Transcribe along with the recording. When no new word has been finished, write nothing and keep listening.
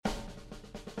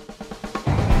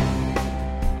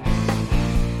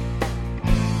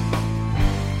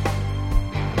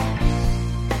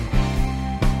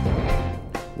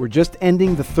We're just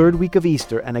ending the third week of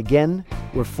Easter, and again,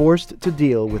 we're forced to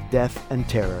deal with death and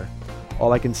terror.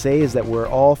 All I can say is that we're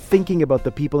all thinking about the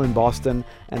people in Boston,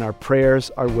 and our prayers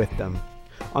are with them.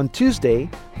 On Tuesday,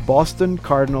 Boston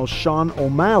Cardinal Sean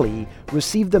O'Malley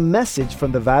received a message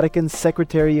from the Vatican's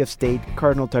Secretary of State,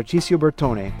 Cardinal Tarcisio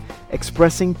Bertone,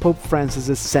 expressing Pope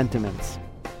Francis's sentiments.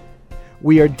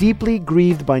 We are deeply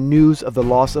grieved by news of the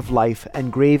loss of life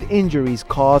and grave injuries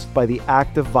caused by the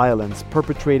act of violence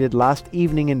perpetrated last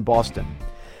evening in Boston.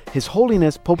 His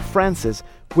Holiness Pope Francis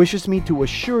wishes me to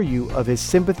assure you of his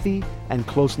sympathy and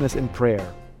closeness in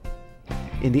prayer.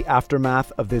 In the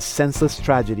aftermath of this senseless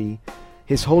tragedy,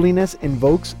 His Holiness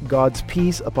invokes God's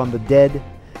peace upon the dead,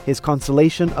 His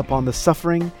consolation upon the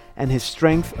suffering, and His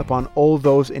strength upon all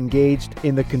those engaged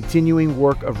in the continuing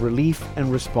work of relief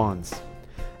and response.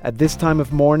 At this time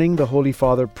of mourning, the Holy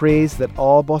Father prays that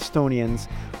all Bostonians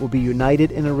will be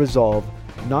united in a resolve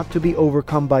not to be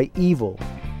overcome by evil,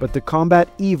 but to combat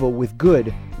evil with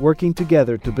good, working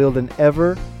together to build an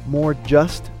ever more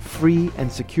just, free,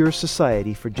 and secure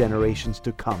society for generations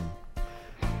to come.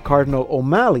 Cardinal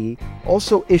O'Malley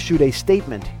also issued a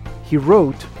statement. He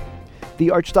wrote, "The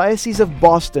Archdiocese of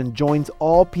Boston joins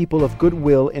all people of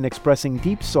goodwill in expressing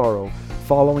deep sorrow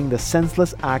following the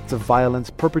senseless acts of violence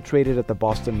perpetrated at the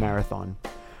Boston Marathon.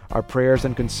 Our prayers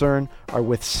and concern are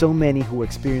with so many who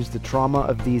experienced the trauma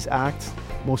of these acts,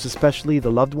 most especially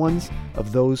the loved ones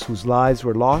of those whose lives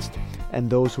were lost and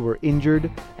those who were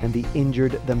injured and the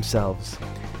injured themselves.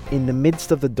 In the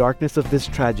midst of the darkness of this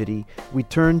tragedy, we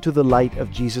turn to the light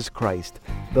of Jesus Christ,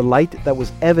 the light that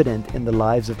was evident in the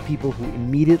lives of people who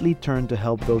immediately turned to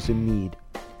help those in need.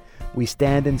 We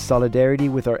stand in solidarity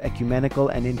with our ecumenical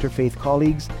and interfaith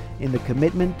colleagues in the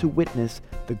commitment to witness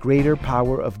the greater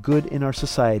power of good in our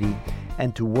society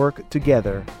and to work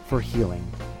together for healing."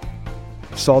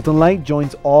 Salt and Light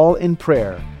joins all in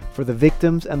prayer for the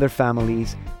victims and their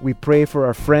families. We pray for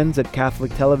our friends at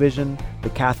Catholic Television, the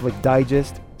Catholic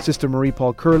Digest, Sister Marie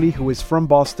Paul Curley, who is from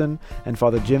Boston, and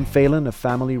Father Jim Phelan of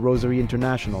Family Rosary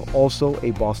International, also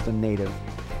a Boston native.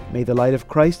 May the light of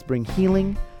Christ bring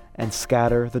healing and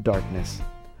scatter the darkness.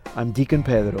 I'm Deacon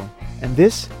Pedro, and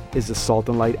this is the Salt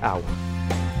and Light Hour.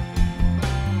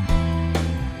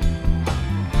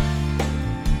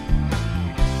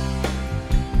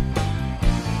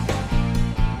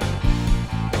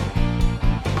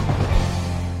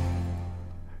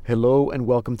 Hello and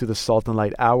welcome to the Salt and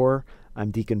Light Hour.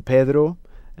 I'm Deacon Pedro,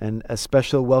 and a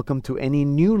special welcome to any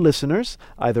new listeners,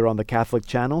 either on the Catholic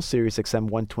Channel, Sirius XM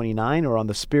 129, or on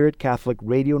the Spirit Catholic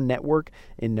Radio Network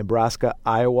in Nebraska,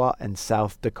 Iowa, and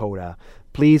South Dakota.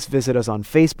 Please visit us on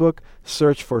Facebook,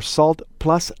 search for Salt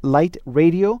Plus Light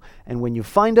Radio, and when you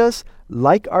find us,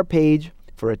 like our page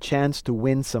for a chance to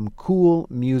win some cool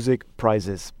music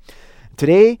prizes.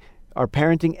 Today, our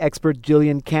parenting expert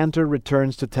Jillian Cantor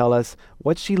returns to tell us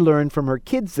what she learned from her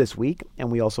kids this week, and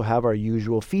we also have our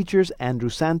usual features, Andrew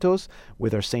Santos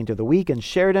with our Saint of the Week, and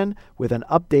Sheridan with an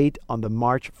update on the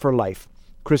March for Life.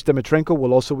 Chris Dimitrenko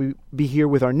will also be here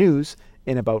with our news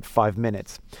in about 5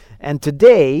 minutes. And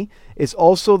today is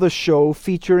also the show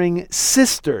featuring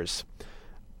sisters.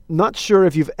 Not sure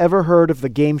if you've ever heard of the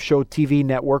Game Show TV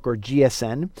Network, or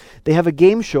GSN. They have a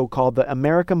game show called the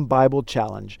American Bible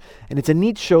Challenge, and it's a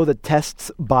neat show that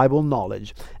tests Bible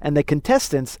knowledge. And the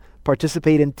contestants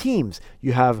participate in teams.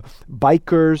 You have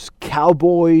bikers,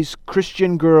 cowboys,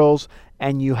 Christian girls,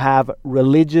 and you have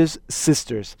religious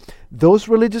sisters. Those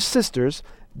religious sisters,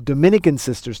 Dominican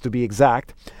sisters to be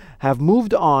exact, have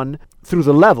moved on through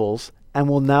the levels and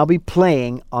will now be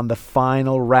playing on the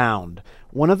final round.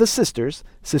 One of the sisters,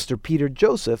 Sister Peter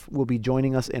Joseph, will be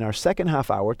joining us in our second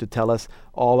half hour to tell us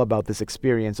all about this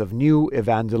experience of new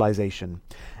evangelization.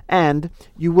 And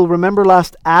you will remember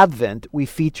last Advent, we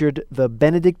featured the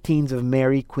Benedictines of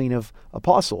Mary, Queen of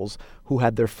Apostles, who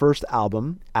had their first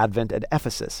album, Advent at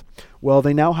Ephesus. Well,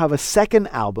 they now have a second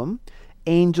album,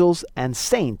 Angels and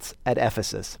Saints at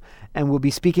Ephesus. And we'll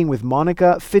be speaking with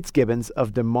Monica Fitzgibbons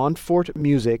of De Montfort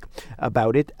Music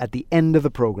about it at the end of the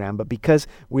program. But because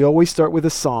we always start with a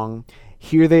song,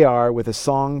 here they are with a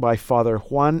song by Father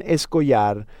Juan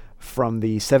Escollar from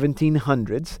the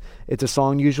 1700s. It's a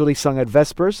song usually sung at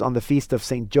Vespers on the Feast of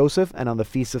St. Joseph and on the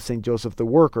Feast of St. Joseph the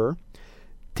Worker.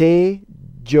 Te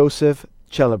Joseph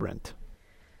Celebrant.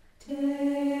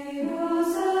 Tuus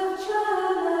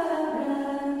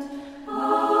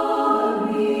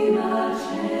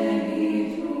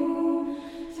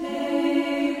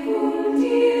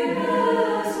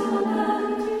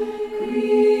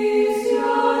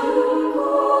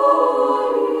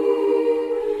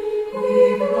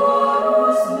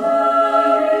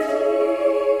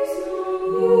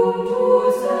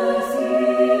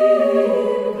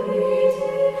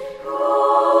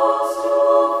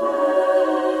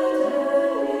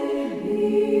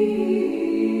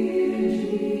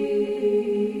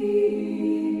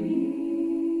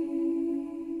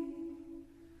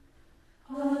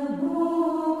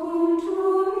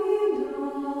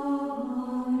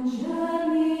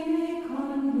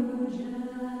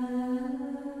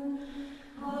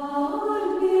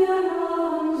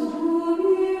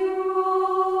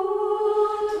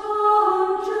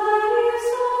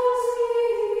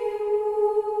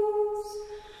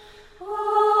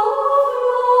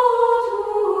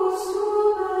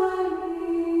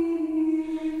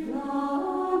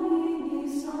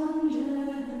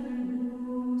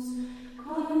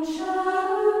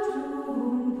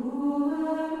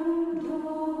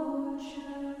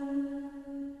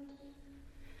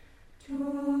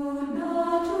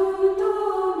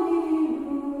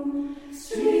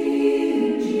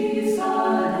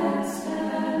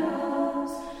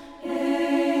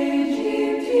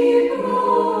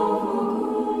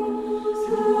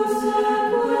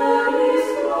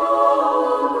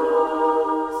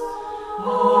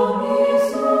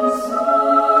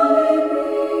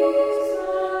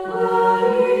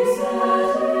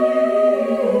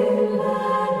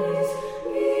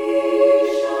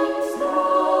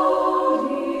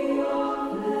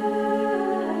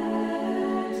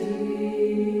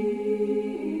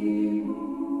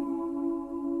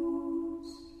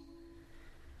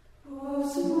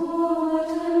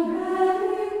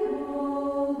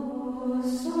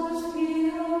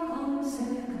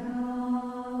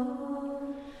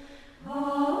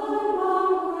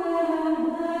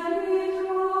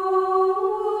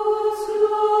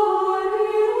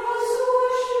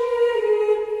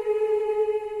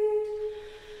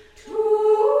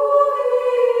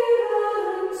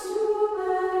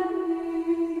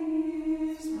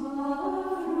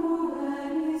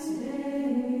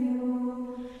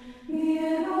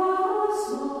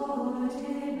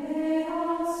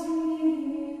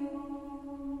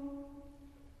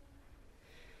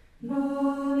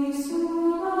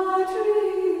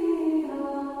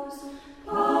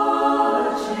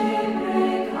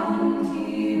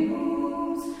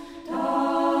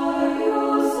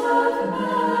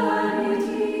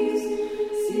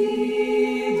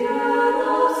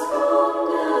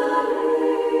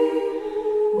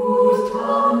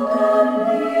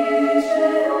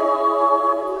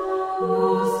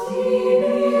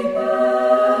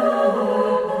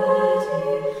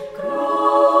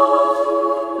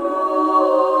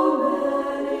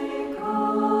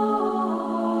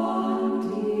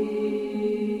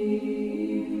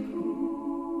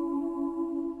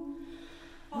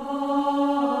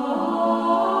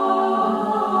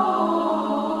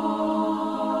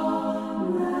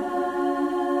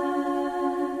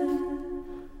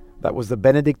That was the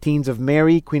Benedictines of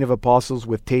Mary, Queen of Apostles,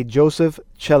 with Tate Joseph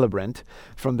Celebrant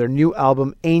from their new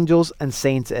album Angels and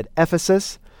Saints at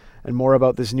Ephesus. And more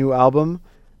about this new album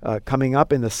coming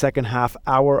up in the second half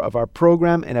hour of our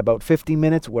program in about 50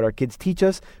 minutes, What Our Kids Teach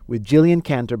Us, with Jillian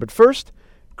Cantor. But first,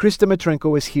 Krista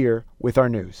Matrenko is here with our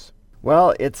news.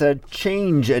 Well, it's a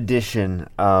change edition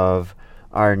of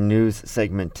our news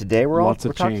segment today. We're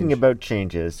talking about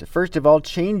changes. First of all,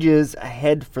 changes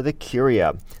ahead for the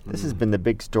Curia. This has been the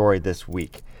big story this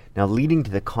week. Now, leading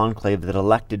to the conclave that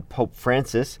elected Pope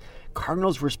Francis,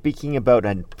 cardinals were speaking about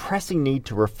a pressing need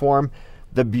to reform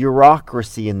the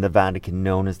bureaucracy in the Vatican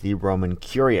known as the Roman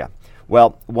Curia.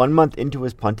 Well, 1 month into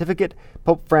his pontificate,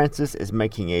 Pope Francis is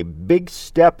making a big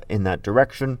step in that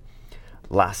direction.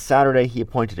 Last Saturday, he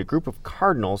appointed a group of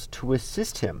cardinals to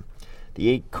assist him. The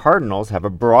 8 cardinals have a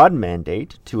broad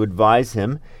mandate to advise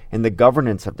him in the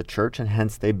governance of the church, and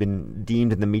hence they've been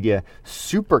deemed in the media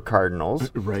super cardinals.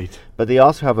 Right. But they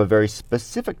also have a very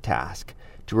specific task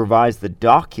to revise the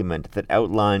document that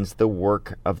outlines the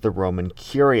work of the Roman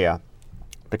Curia.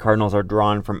 The cardinals are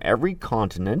drawn from every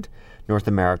continent. North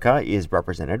America is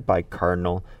represented by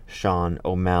Cardinal Sean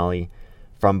O'Malley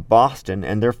from Boston,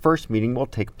 and their first meeting will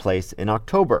take place in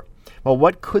October. Well,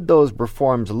 what could those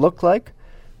reforms look like?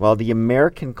 Well, the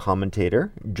American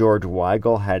commentator, George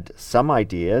Weigel, had some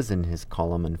ideas in his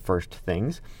column in First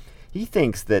Things. He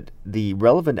thinks that the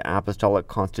relevant apostolic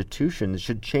constitutions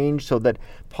should change so that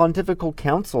pontifical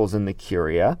councils in the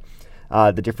Curia,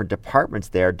 the different departments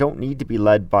there, don't need to be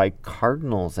led by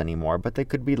cardinals anymore, but they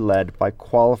could be led by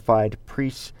qualified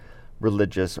priests,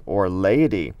 religious, or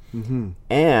laity. Mm-hmm.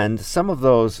 And some of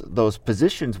those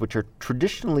positions, which are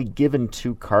traditionally given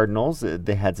to cardinals,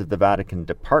 the heads of the Vatican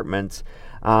departments,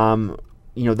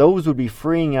 those would be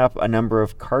freeing up a number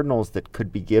of cardinals that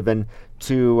could be given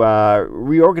to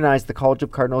reorganize the College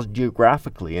of Cardinals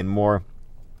geographically and more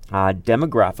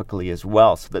demographically as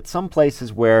well, so that some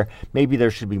places where maybe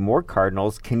there should be more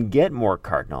cardinals can get more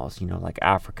cardinals, like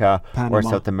Africa, Panama, or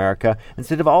South America,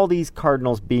 instead of all these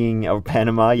cardinals being, or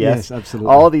Panama, yes,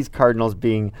 absolutely, all these cardinals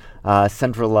being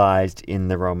centralized in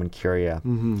the Roman Curia.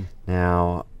 Mm-hmm.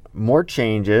 Now, more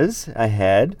changes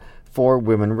ahead for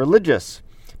women religious.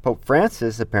 Pope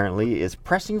Francis apparently is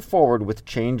pressing forward with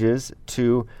changes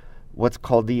to what's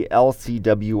called the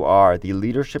LCWR, the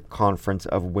Leadership Conference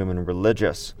of Women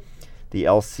Religious. The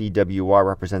LCWR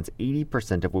represents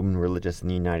 80% of women religious in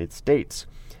the United States.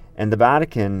 And the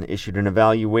Vatican issued an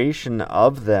evaluation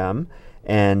of them,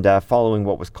 and following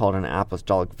what was called an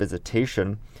apostolic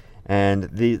visitation. And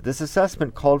this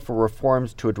assessment called for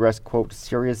reforms to address, quote,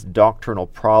 serious doctrinal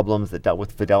problems that dealt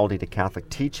with fidelity to Catholic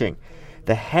teaching.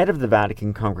 The head of the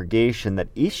Vatican congregation that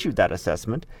issued that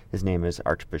assessment, his name is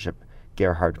Archbishop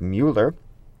Gerhard Müller,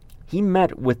 he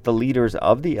met with the leaders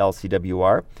of the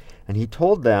LCWR, and he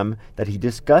told them that he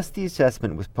discussed the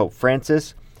assessment with Pope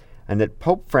Francis, and that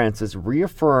Pope Francis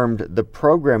reaffirmed the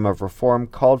program of reform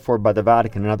called for by the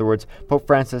Vatican. In other words, Pope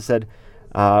Francis said,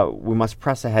 we must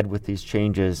press ahead with these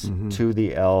changes to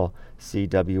the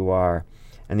LCWR.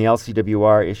 And the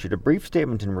LCWR issued a brief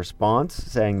statement in response,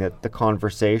 saying that the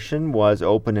conversation was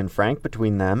open and frank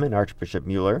between them and Archbishop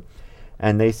Müller.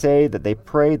 And they say that they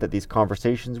pray that these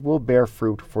conversations will bear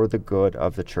fruit for the good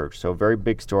of the church. So a very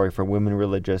big story for women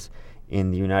religious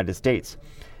in the United States.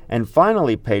 And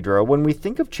finally, Pedro, when we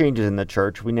think of changes in the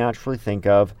church, we naturally think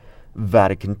of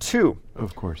Vatican II.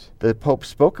 Of course. The Pope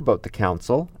spoke about the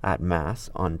council at Mass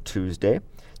on Tuesday.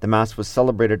 The Mass was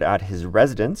celebrated at his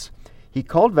residence. He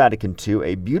called Vatican II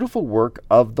a beautiful work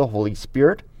of the Holy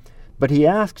Spirit, but he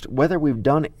asked whether we've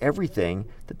done everything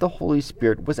that the Holy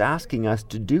Spirit was asking us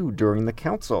to do during the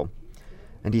council.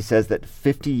 And he says that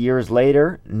 50 years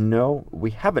later, no,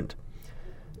 we haven't.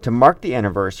 To mark the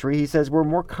anniversary, he says we're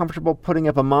more comfortable putting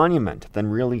up a monument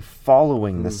than really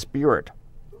following the Spirit.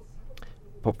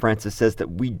 Pope Francis says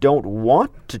that we don't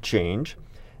want to change,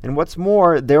 and what's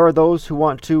more, there are those who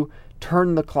want to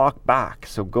turn the clock back,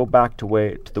 so go back to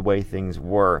the way things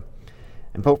were.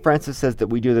 And Pope Francis says that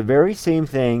we do the very same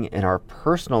thing in our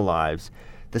personal lives.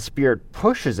 The Spirit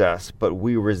pushes us, but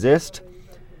we resist,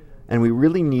 and we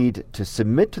really need to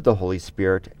submit to the Holy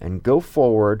Spirit and go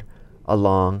forward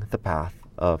along the path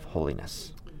of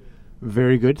holiness.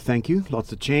 Very good, thank you.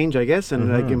 Lots of change, I guess,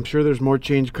 and I'm sure there's more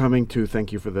change coming too.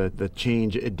 Thank you for the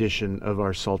change edition of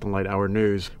our Salt and Light Hour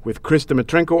News. With Krista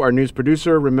Matrenko, our news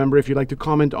producer. Remember, if you'd like to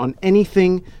comment on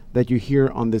anything that you hear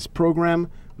on this program,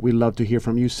 we'd love to hear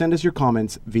from you. Send us your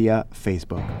comments via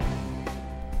Facebook.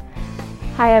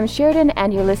 Hi, I'm Sheridan,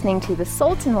 and you're listening to the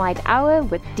Salt and Light Hour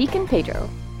with Deacon Pedro.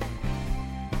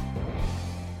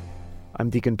 I'm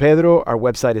Deacon Pedro. Our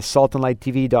website is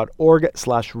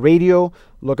saltandlighttv.org/radio.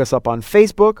 Look us up on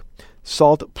Facebook,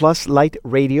 Salt Plus Light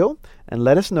Radio, and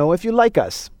let us know if you like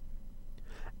us.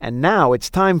 And now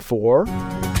it's time for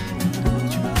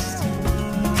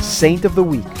Saint of the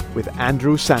Week with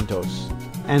Andrew Santos.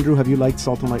 Andrew, have you liked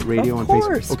Salt and Light Radio on Facebook? Of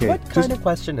course. Okay. What kind of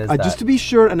question is that? Just to be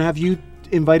sure, and have you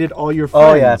invited all your friends?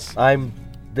 Oh, yes. I'm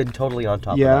been totally on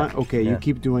top of that. Yeah? Okay, Yeah. you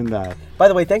keep doing that. By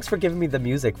the way, thanks for giving me the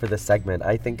music for this segment.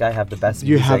 I think I have the best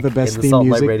You music have the best in the theme Salt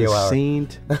and Light music, Radio the Hour.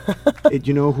 Saint. Do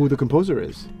you know who the composer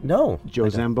is? No. Joe I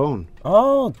don't. Zambone.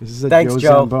 Oh, This is a thanks, Joe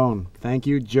Joe. Zambone. Thank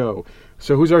you, Joe.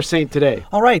 So who's our saint today?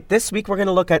 All right, this week we're going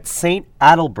to look at Saint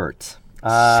Adalbert.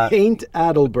 Saint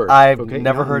Adalbert. I've Okay,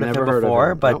 never no, heard of never him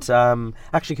before, Nope. but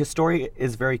actually his story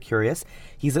is very curious.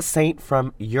 He's a saint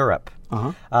from Europe.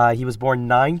 Uh-huh. He was born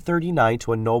 939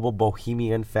 to a noble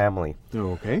Bohemian family.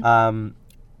 Oh, okay.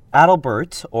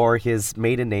 Adalbert, or his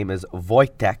maiden name is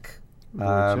Wojtek.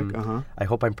 Wojtek, uh-huh. I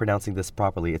hope I'm pronouncing this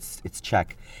properly. It's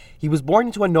Czech. He was born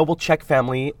into a noble Czech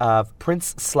family of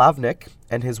Prince Slavnik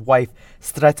and his wife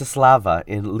Stratislava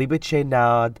in Libice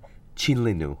nad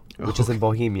Čilinu, which is in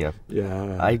Bohemia.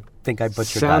 Yeah. I think I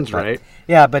butchered Sounds that. but- right.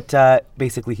 Yeah, but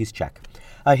basically he's Czech.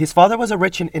 His father was a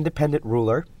rich and independent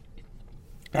ruler.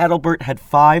 Adalbert had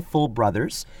 5 full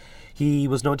brothers. He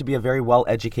was known to be a very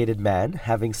well-educated man,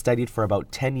 having studied for about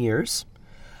 10 years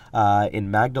in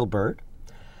Magdeburg.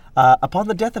 Upon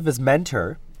the death of his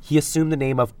mentor, he assumed the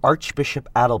name of Archbishop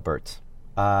Adalbert.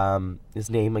 His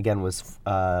name, again, was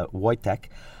Wojtek,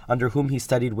 under whom he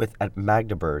studied with at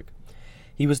Magdeburg.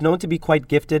 He was known to be quite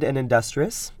gifted and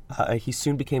industrious. He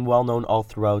soon became well known all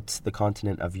throughout the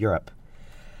continent of Europe.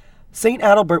 Saint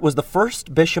Adalbert was the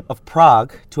first bishop of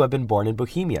Prague to have been born in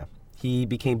Bohemia. He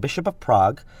became Bishop of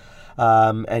Prague,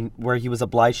 and where he was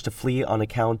obliged to flee on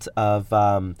account of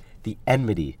the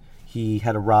enmity he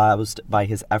had aroused by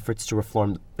his efforts to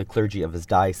reform the clergy of his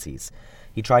diocese.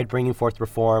 He tried bringing forth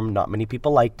reform, not many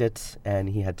people liked it, and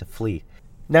he had to flee.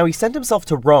 Now, he sent himself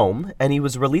to Rome, and he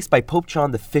was released by Pope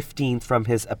John XV from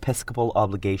his episcopal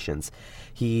obligations.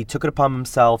 He took it upon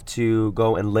himself to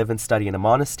go and live and study in a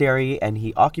monastery, and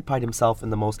he occupied himself in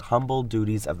the most humble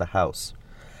duties of the house.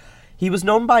 He was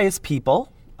known by his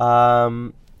people.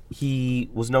 He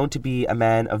was known to be a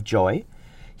man of joy.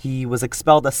 He was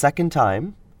expelled a second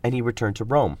time, and he returned to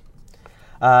Rome.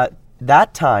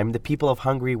 That time, the people of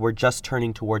Hungary were just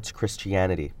turning towards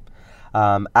Christianity.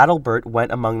 Adalbert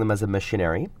went among them as a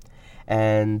missionary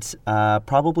and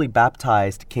probably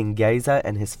baptized King Geza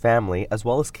and his family, as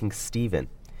well as King Stephen.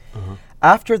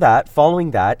 After that,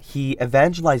 following that, he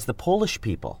evangelized the Polish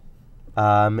people,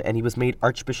 and he was made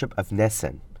Archbishop of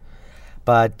Gnesen.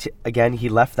 But again, he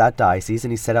left that diocese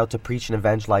and he set out to preach and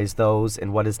evangelize those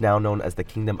in what is now known as the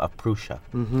Kingdom of Prussia.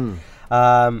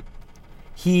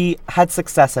 He had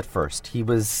success at first. He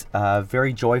was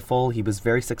very joyful. He was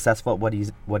very successful at what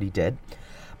he did.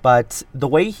 But the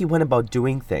way he went about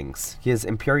doing things, his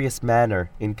imperious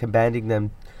manner in commanding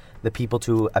the people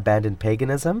to abandon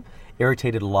paganism,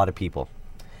 irritated a lot of people.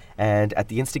 And at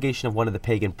the instigation of one of the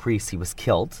pagan priests, he was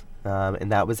killed,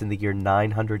 and that was in the year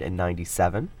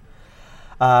 997.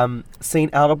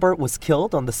 Saint Adalbert was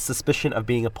killed on the suspicion of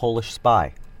being a Polish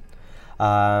spy.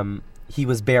 He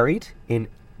was buried in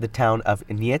the town of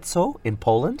Nieco in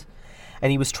Poland,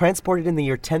 and he was transported in the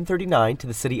year 1039 to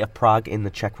the city of Prague in the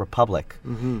Czech Republic.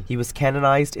 He was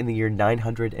canonized in the year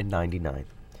 999.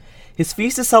 His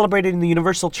feast is celebrated in the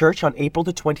Universal Church on April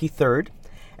the 23rd,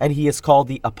 and he is called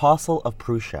the Apostle of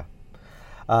Prussia.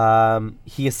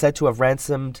 He is said to have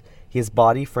ransomed his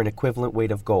body for an equivalent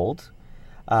weight of gold,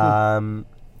 and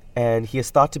he is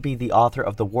thought to be the author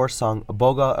of the war song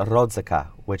Boga Rodzaka,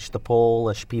 which the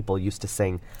Polish people used to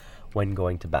sing when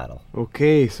going to battle.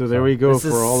 Okay, so there we go This for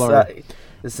is, all our...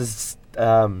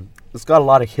 it's got a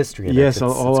lot of history in it. Yes, It's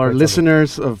all quite our something.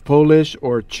 listeners of Polish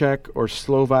or Czech or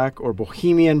Slovak or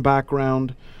Bohemian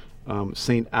background,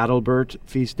 St. Adalbert,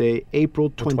 feast day, April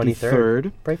The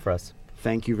 23rd. Pray for us.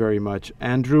 Thank you very much.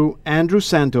 Andrew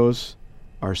Santos,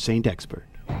 our saint expert.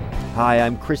 Hi,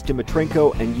 I'm Krista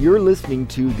Matrenko, and you're listening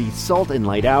to the Salt and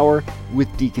Light Hour with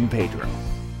Deacon Pedro.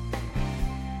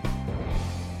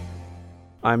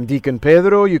 I'm Deacon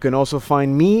Pedro. You can also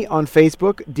find me on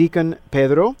Facebook, Deacon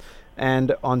Pedro,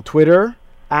 and on Twitter,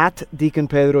 at Deacon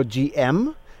Pedro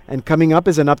GM. And coming up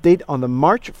is an update on the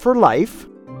March for Life.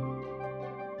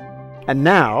 And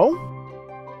now,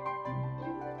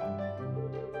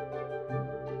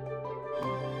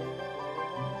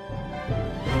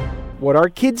 what our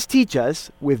kids teach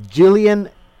us with Jillian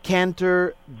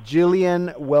Cantor.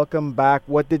 Jillian, welcome back.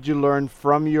 What did you learn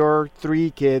from your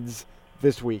 3 kids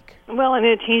this week? Well, I'm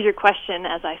going to change your question,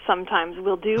 as I sometimes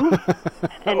will do.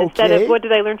 And instead of what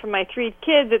did I learn from my 3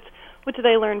 kids, it's what did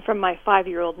I learn from my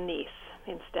 5-year-old niece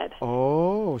instead.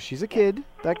 Oh, she's a kid.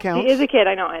 That counts. She is a kid,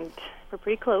 I know, and we're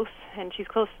pretty close, and she's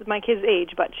close to my kid's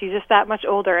age, but she's just that much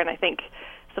older, and I think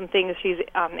some things she's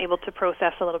able to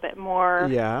process a little bit more.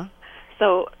 Yeah.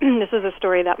 So this is a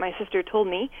story that my sister told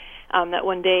me, that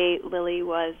one day Lily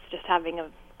was just having a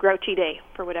grouchy day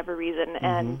for whatever reason,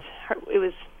 and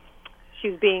she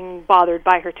was being bothered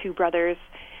by her 2 brothers,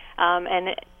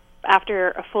 and after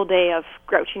a full day of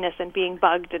grouchiness and being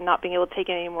bugged and not being able to take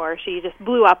it anymore, she just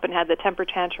blew up and had the temper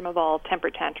tantrum of all temper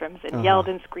tantrums and yelled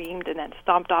and screamed and then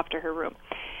stomped off to her room.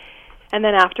 And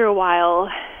then after a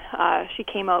while, she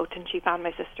came out and she found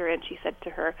my sister and she said to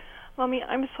her, "Mommy,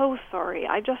 I'm so sorry.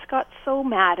 I just got so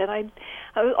mad and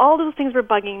all those things were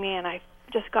bugging me and I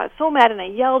just got so mad and I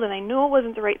yelled and I knew it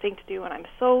wasn't the right thing to do and I'm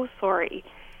so sorry."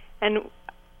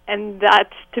 And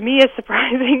that, to me, is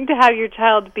surprising to have your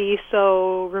child be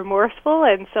so remorseful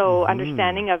and so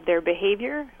understanding of their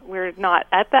behavior. We're not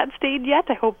at that stage yet.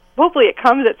 Hopefully it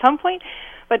comes at some point.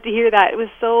 But to hear that, it was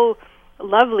so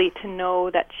lovely to know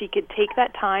that she could take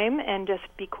that time and just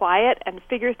be quiet and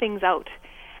figure things out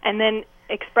and then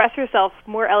express herself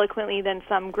more eloquently than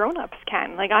some grown-ups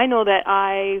can. Like, I know that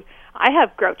I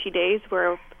have grouchy days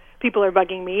where people are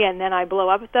bugging me and then I blow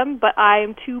up at them, but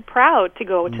I'm too proud to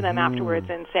go to them afterwards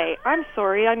and say, "I'm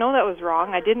sorry, I know that was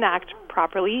wrong, I didn't act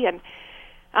properly." And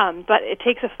but it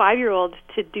takes a 5-year-old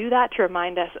to do that, to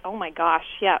remind us, oh my gosh,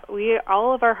 yeah,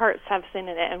 all of our hearts have sin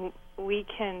in it, and we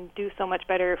can do so much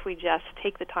better if we just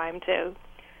take the time to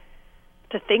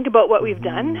think about what we've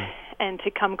done and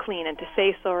to come clean and to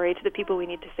say sorry to the people we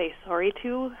need to say sorry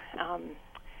to.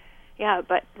 Yeah,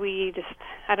 but we just,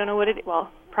 I don't know what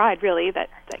pride really that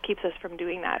keeps us from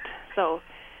doing that. So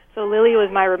Lily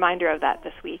was my reminder of that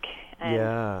this week. And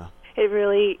yeah. It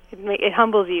really, it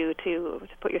humbles you to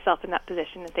put yourself in that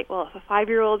position and think, well, if a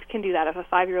 5-year-old can do that, if a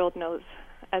 5-year-old knows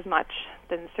as much,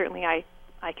 then certainly I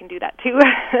can do that too.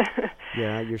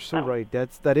 Yeah, you're so right.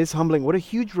 That is humbling. What a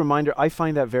huge reminder. I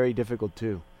find that very difficult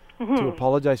too, to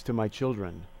apologize to my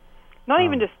children. Not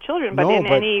even just children, but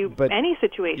any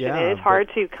situation. Yeah, it is hard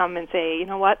to come and say, you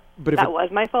know what, that was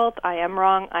my fault. I am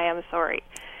wrong. I am sorry.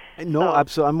 No,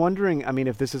 absolutely. I'm wondering, I mean,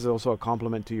 if this is also a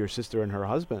compliment to your sister and her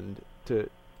husband to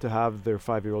have their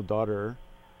 5-year-old daughter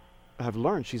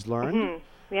she's learned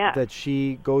that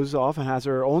she goes off and has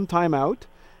her own time out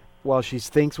while she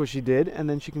thinks what she did, and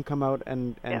then she can come out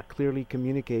and clearly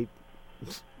communicate,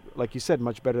 like you said,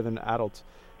 much better than adults.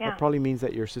 That probably means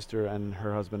that your sister and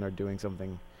her husband are doing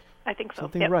something. I think so.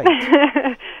 Something right.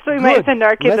 So we might send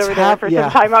our kids over there for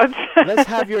some timeouts. Let's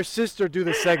have your sister do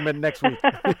the segment next week.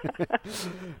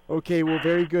 Okay, well,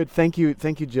 very good. Thank you,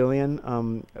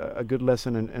 Jillian. A good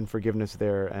lesson in forgiveness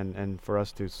there, and for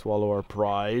us to swallow our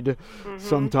pride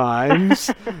sometimes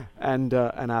and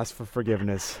ask for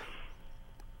forgiveness.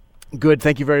 Good,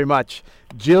 thank you very much.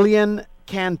 Jillian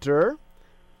Cantor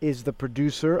is the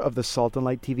producer of the Salt and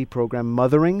Light TV program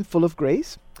Mothering Full of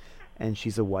Grace. And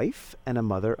she's a wife and a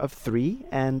mother of 3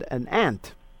 and an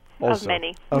aunt. Also,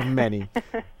 Of many.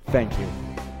 Thank you.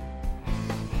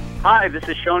 Hi, this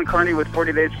is Sean Carney with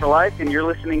 40 Days for Life, and you're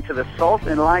listening to the Salt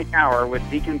and Light Hour with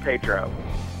Deacon Pedro.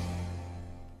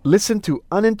 Listen to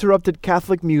uninterrupted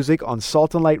Catholic music on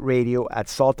Salt and Light Radio at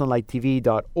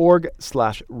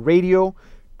saltandlighttv.org/radio.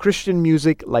 Christian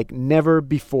music like never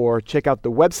before. Check out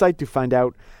the website to find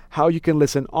out how you can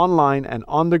listen online and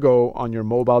on the go on your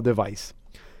mobile device.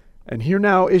 And here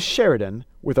now is Sheridan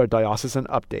with our diocesan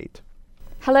update.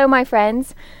 Hello, my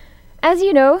friends. As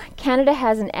you know, Canada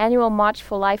has an annual March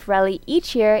for Life rally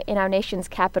each year in our nation's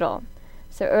capital.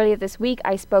 So earlier this week,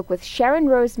 I spoke with Sharon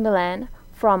Rose Milan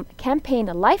from Campaign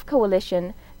Life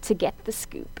Coalition to get the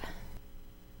scoop.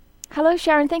 Hello,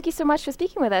 Sharon. Thank you so much for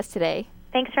speaking with us today.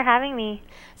 Thanks for having me.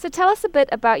 So tell us a bit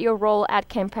about your role at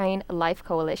Campaign Life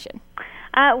Coalition.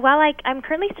 I'm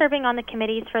currently serving on the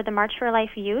committees for the March for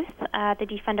Life Youth, the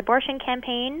Defund Abortion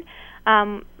campaign.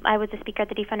 I was the speaker at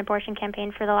the Defund Abortion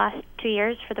campaign for the last 2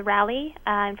 years for the rally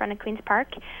in front of Queen's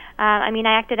Park. I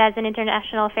acted as an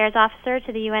international affairs officer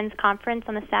to the UN's conference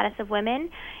on the status of women,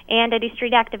 and I do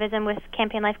street activism with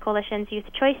Campaign Life Coalition's Youth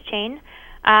Choice Chain.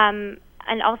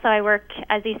 And also I work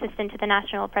as the assistant to the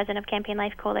national president of Campaign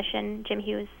Life Coalition, Jim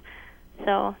Hughes.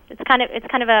 So it's kind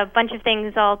of a bunch of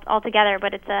things all together,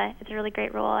 but it's a really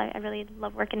great role. I really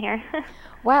love working here.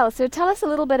 Wow. So tell us a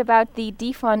little bit about the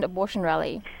Defund Abortion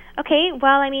Rally. Okay.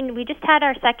 Well, we just had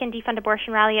our second Defund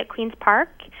Abortion Rally at Queen's Park.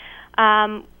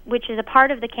 which is a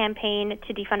part of the campaign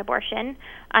to defund abortion.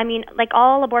 I mean, like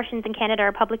all abortions in Canada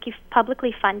are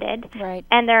publicly funded, Right.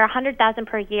 and there are 100,000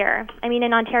 per year. I mean,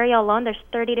 in Ontario alone, there's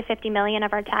 30 to 50 million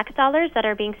of our tax dollars that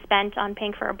are being spent on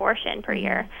paying for abortion per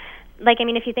year. Like, I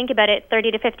mean, if you think about it, 30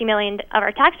 to 50 million of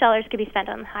our tax dollars could be spent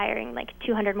on hiring like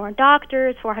 200 more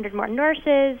doctors, 400 more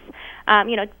nurses,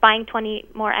 buying 20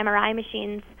 more MRI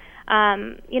machines.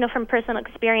 From personal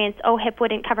experience, OHIP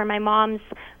wouldn't cover my mom's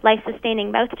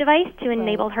life-sustaining mouth device to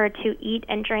enable her to eat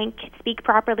and drink, speak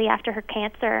properly after her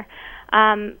cancer.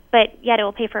 But yet it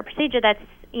will pay for a procedure that's,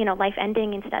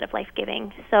 life-ending instead of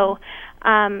life-giving. So,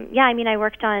 I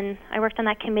worked on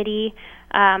that committee,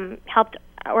 helped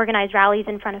organize rallies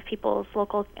in front of people's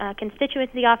local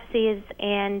constituency offices,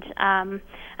 and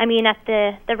at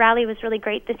the rally was really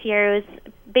great this year. It was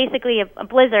basically a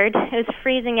blizzard. It was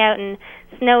freezing out and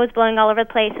snow was blowing all over the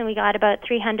place, and we got about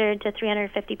 300 to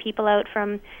 350 people out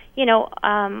from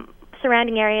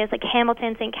surrounding areas like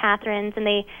Hamilton, St. Catharines, and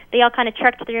they all kind of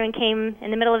trekked through and came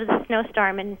in the middle of the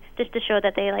snowstorm, and just to show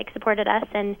that they supported us.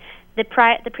 And the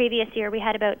previous year we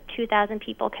had about 2,000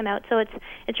 people come out, so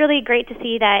it's really great to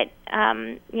see that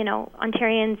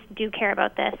Ontarians do care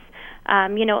about this.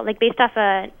 Based off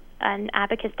an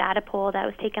Abacus data poll that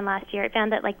was taken last year, it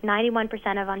found that 91%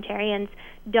 of Ontarians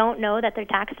don't know that their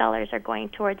tax dollars are going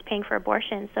towards paying for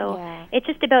abortion. So it's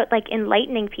just about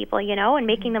enlightening people, and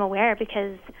making them aware,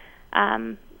 because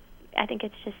I think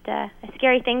it's just a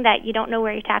scary thing that you don't know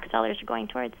where your tax dollars are going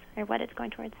towards or what it's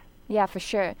going towards. Yeah, for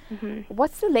sure.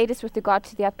 What's the latest with regard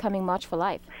to the upcoming March for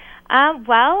Life? I'm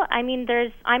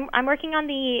working on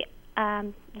the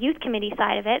youth committee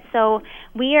side of it. So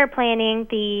we are planning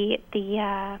the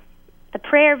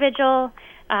prayer vigil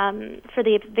for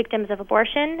the victims of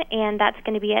abortion, and that's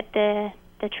going to be at the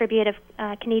Tribute of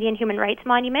Canadian Human Rights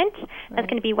Monument. That's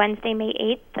going to be Wednesday, May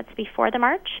 8th. That's before the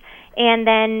march. And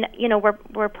then,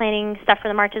 we're planning stuff for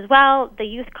the march as well. The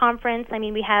youth conference,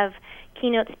 we have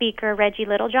keynote speaker Reggie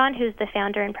Littlejohn, who's the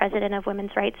founder and president of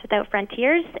Women's Rights Without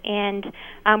Frontiers, and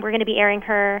we're going to be airing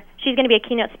her. She's going to be a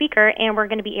keynote speaker, and we're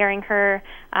going to be airing her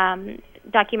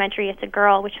documentary, It's a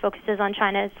Girl, which focuses on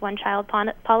China's one-child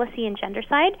policy and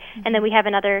gendercide. And then we have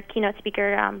another keynote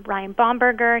speaker, Ryan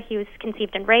Baumberger. He was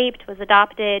conceived and raped, was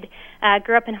adopted,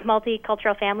 grew up in a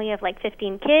multicultural family of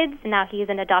 15 kids, and now he's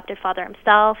an adopted father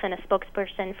himself and a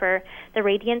spokesperson for the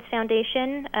Radiance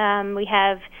Foundation. We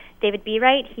have David B.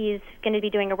 Wright. He's going to be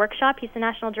doing a workshop. He's the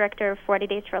national director of 40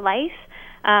 Days for Life.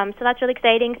 So that's really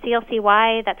exciting.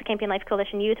 CLCY, that's Campaign Life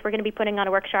Coalition Youth, we're going to be putting on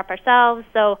a workshop ourselves.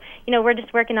 So, we're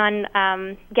just working on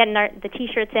getting the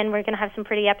T-shirts in. We're going to have some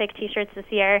pretty epic T-shirts this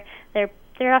year. They're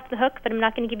off the hook, but I'm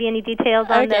not going to give you any details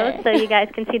on those, so you guys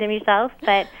can see them yourself.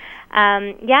 But,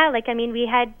 we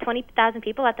had 20,000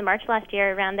 people at the march last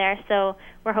year around there, so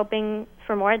we're hoping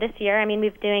for more this year.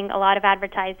 We've been doing a lot of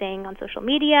advertising on social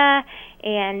media,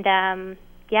 and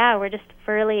we're just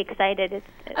really excited.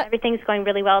 Everything's going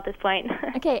really well at this point.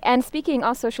 Okay, and speaking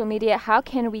of social media, how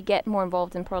can we get more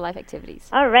involved in pro-life activities?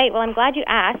 All right, well, I'm glad you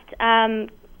asked.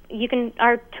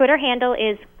 Our Twitter handle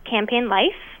is Campaign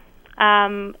Life.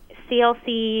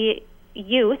 CLC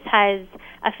Youth has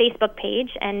a Facebook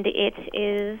page, and it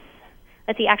is,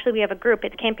 we have a group.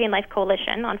 It's Campaign Life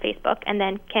Coalition on Facebook, and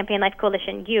then Campaign Life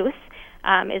Coalition Youth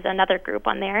is another group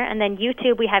on there. And then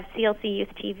YouTube, we have CLC Youth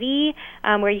TV,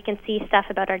 where you can see stuff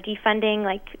about our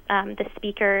defunding, the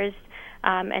speakers,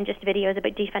 and just videos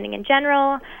about defunding in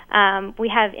general. We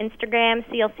have Instagram,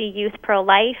 CLC Youth Pro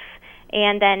Life,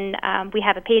 and then we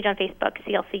have a page on Facebook,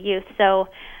 CLC Youth. So,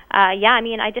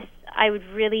 I would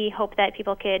really hope that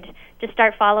people could just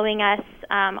start following us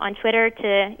on Twitter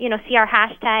to, see our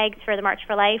hashtags for the March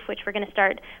for Life, which we're going to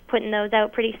start putting those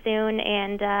out pretty soon.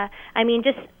 And,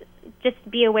 just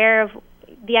be aware of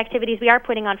the activities we are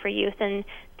putting on for youth and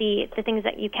the things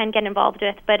that you can get involved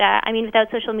with. But, without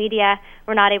social media,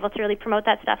 we're not able to really promote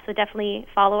that stuff, so definitely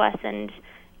follow us and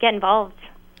get involved.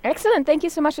 Excellent. Thank you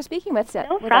so much for speaking with us today.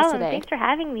 No problem. Thanks for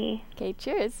having me. Okay,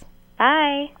 cheers.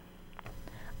 Bye.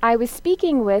 I was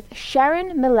speaking with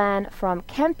Sharon Milan from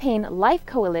Campaign Life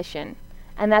Coalition.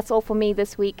 And that's all for me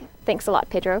this week. Thanks a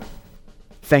lot, Pedro.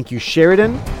 Thank you,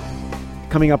 Sheridan.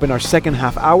 Coming up in our second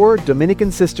half hour,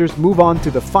 Dominican sisters move on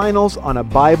to the finals on a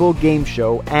Bible game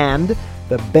show, and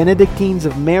the Benedictines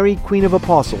of Mary, Queen of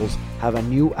Apostles, have a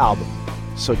new album.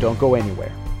 So don't go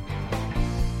anywhere.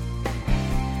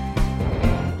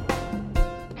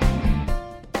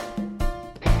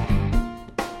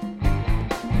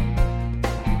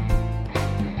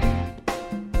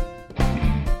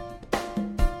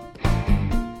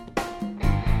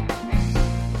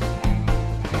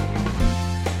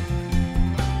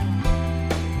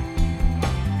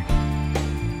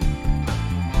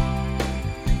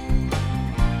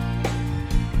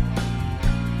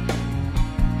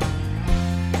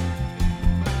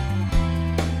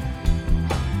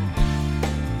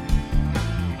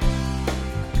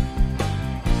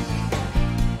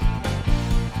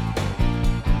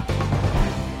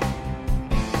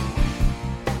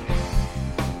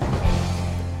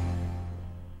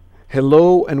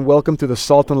 Hello and welcome to the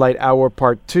Salt and Light Hour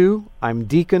Part 2. I'm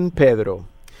Deacon Pedro.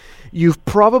 You've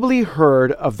probably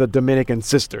heard of the Dominican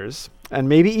Sisters, and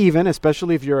maybe even,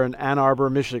 especially if you're in Ann Arbor,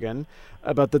 Michigan,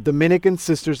 about the Dominican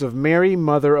Sisters of Mary,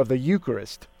 Mother of the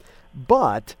Eucharist.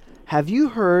 But have you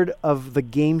heard of the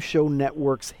Game Show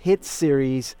Network's hit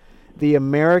series, The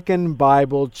American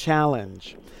Bible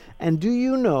Challenge? And do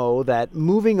you know that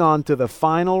moving on to the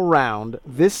final round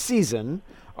this season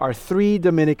are 3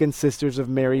 Dominican Sisters of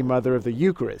Mary, Mother of the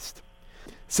Eucharist?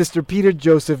 Sister Peter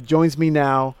Joseph joins me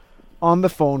now on the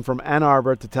phone from Ann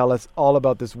Arbor to tell us all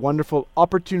about this wonderful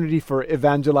opportunity for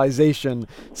evangelization.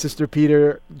 Sister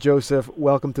Peter Joseph,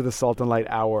 welcome to the Salt and Light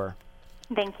Hour.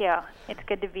 Thank you. It's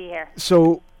good to be here.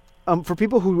 So, for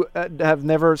people who have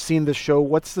never seen the show,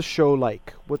 what's the show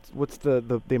like? What's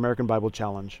the American Bible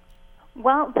Challenge?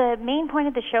 Well, the main point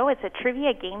of the show is a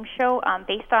trivia game show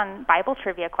based on Bible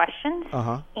trivia questions,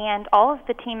 and all of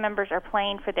the team members are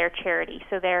playing for their charity.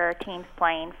 So there are teams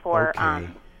playing for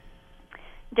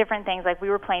different things, like we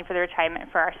were playing for the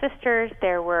retirement for our sisters.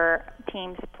 There were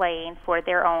teams playing for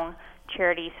their own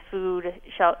charities, food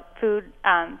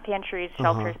pantries,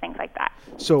 shelters, things like that.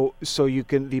 So you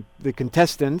can the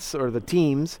contestants or the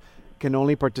teams can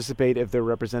only participate if they're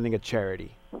representing a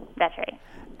charity. That's right.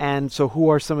 And so who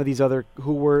were some of the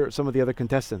other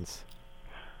contestants?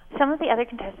 Some of the other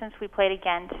contestants we played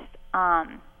against,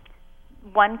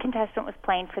 one contestant was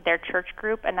playing for their church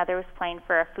group, another was playing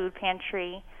for a food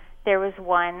pantry. There was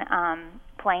one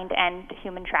playing to end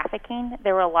human trafficking.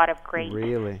 There were a lot of great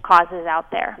causes out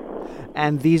there.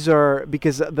 And these are,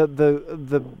 because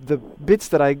the bits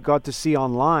that I got to see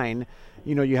online,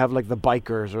 you have like the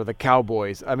bikers or the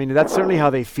cowboys. I mean, that's certainly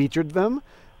how they featured them.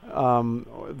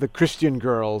 The Christian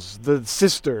girls, the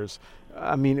sisters.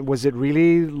 I mean, was it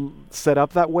really set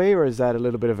up that way, or is that a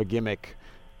little bit of a gimmick?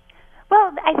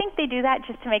 Well, I think they do that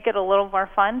just to make it a little more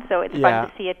fun. So it's fun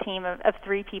to see a team of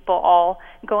 3 people all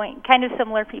going, kind of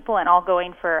similar people, and all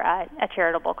going for a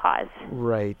charitable cause.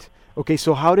 Right. Okay,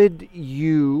 so how did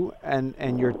you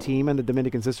and your team and the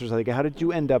Dominican Sisters, how did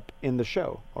you end up in the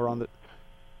show or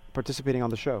participating on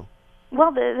the show?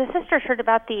 Well, the sisters heard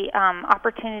about the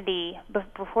opportunity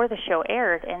before the show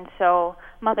aired, and so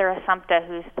Mother Assumpta,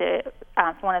 who's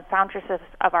one of the foundresses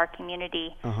of our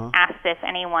community, asked if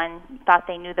anyone thought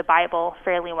they knew the Bible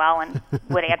fairly well and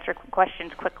would answer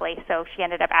questions quickly. So she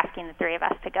ended up asking the 3 of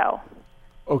us to go.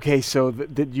 Okay, so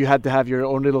did you had to have your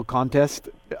own little contest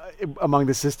among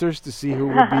the sisters to see who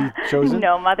would be chosen?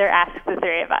 No, Mother asked the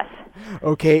 3 of us.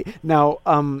 Okay, now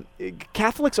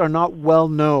Catholics are not well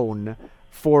known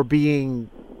for being,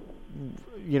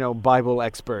 Bible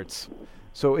experts.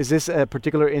 So is this a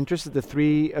particular interest that the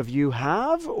 3 of you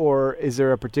have, or is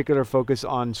there a particular focus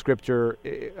on Scripture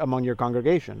among your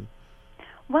congregation?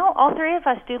 Well, all 3 of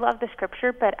us do love the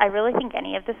Scripture, but I really think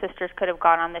any of the sisters could have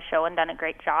gone on the show and done a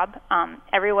great job.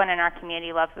 Everyone in our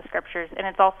community loves the Scriptures, and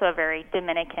it's also a very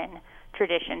Dominican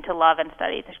tradition to love and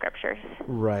study the Scriptures.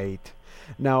 Right.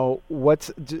 Now,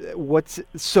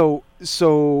 so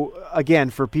again,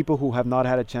 for people who have not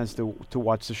had a chance to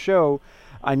watch the show,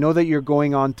 I know that you're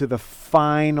going on to the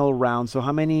final round. So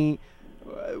how many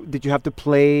did you have to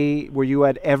play? Were you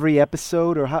at every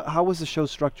episode, or how was the show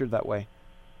structured that way?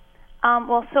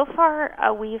 Well, so far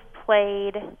we've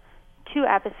played 2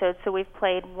 episodes. So we've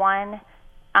played one,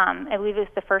 I believe it was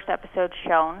the first episode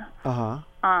shown.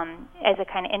 As a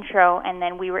kind of intro, and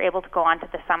then we were able to go on to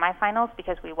the semifinals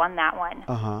because we won that one.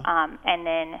 And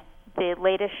then the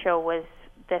latest show was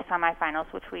the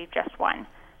semifinals, which we just won.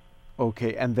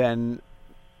 Okay, and then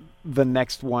the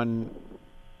next one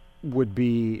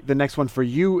for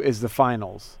you is the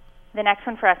finals. The next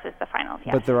one for us is the finals,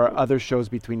 yes. But there are other shows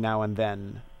between now and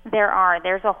then.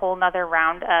 There's a whole nother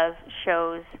round of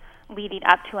shows leading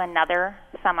up to another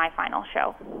semifinal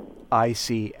show. I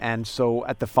see. And so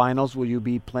at the finals, will you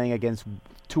be playing against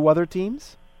 2 other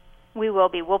teams? We will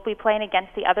be. We'll be playing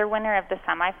against the other winner of the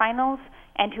semifinals,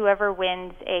 and whoever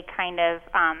wins a kind of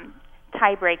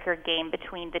tiebreaker game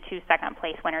between the 2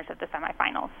 second-place winners of the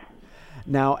semifinals.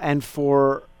 Now, and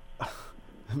for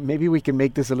maybe we can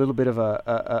make this a little bit of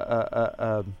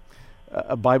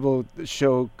a Bible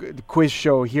show, quiz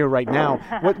show here right now.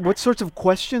 What sorts of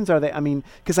questions are they? I mean,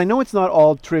 because I know it's not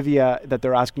all trivia that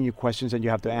they're asking you questions and you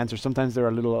have to answer. Sometimes there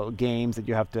are little games that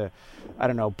you have to, I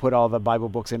don't know, put all the Bible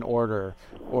books in order,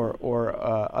 or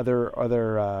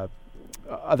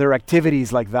other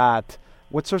activities like that.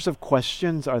 What sorts of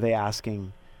questions are they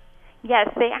asking? Yes,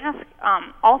 they ask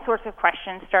all sorts of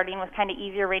questions, starting with kind of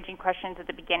easier ranging questions at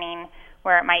the beginning,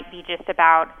 where it might be just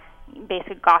about,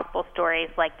 basic gospel stories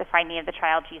like the finding of the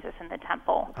child Jesus in the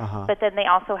temple. But then they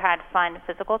also had fun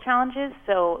physical challenges.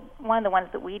 So one of the ones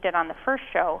that we did on the first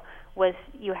show was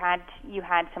you had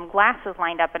some glasses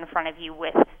lined up in front of you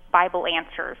with Bible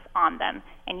answers on them,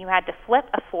 and you had to flip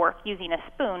a fork using a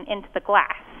spoon into the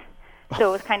glass. So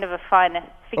it was kind of a fun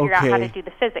figure out how to do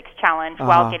the physics challenge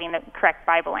while getting the correct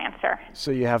Bible answer.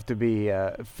 So you have to be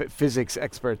physics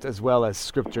experts as well as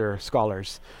scripture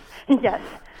scholars. Yes.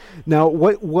 Now,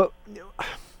 what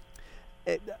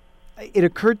it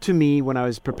occurred to me when I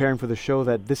was preparing for the show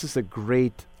that this is a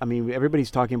great, I mean,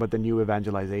 everybody's talking about the new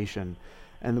evangelization,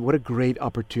 and what a great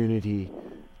opportunity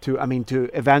to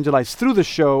evangelize through the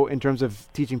show in terms of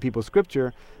teaching people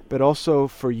scripture, but also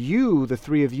for you, the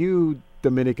three of you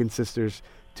Dominican sisters,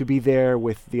 to be there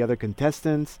with the other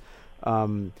contestants.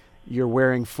 You're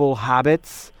wearing full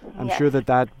habits. I'm sure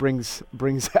that brings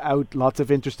out lots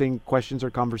of interesting questions or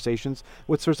conversations.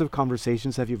 What sorts of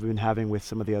conversations have you been having with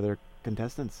some of the other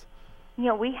contestants?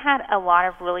 We had a lot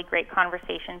of really great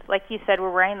conversations. Like you said,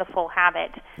 we're wearing the full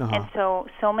habit, and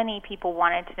so many people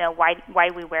wanted to know why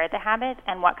we wear the habit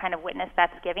and what kind of witness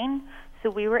that's giving. So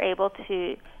we were able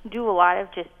to do a lot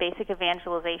of just basic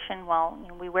evangelization. Well,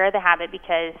 we wear the habit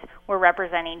because we're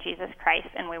representing Jesus Christ,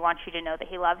 and we want you to know that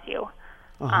He loves you.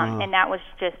 And that was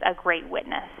just a great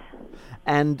witness.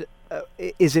 And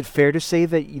is it fair to say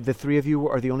that the three of you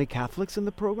are the only Catholics in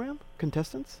the program,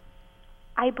 contestants?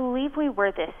 I believe we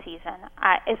were this season.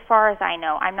 As far as I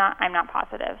know, I'm not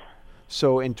positive.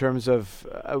 So in terms of,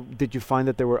 did you find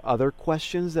that there were other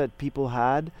questions that people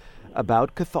had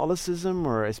about Catholicism,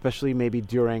 or especially maybe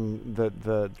during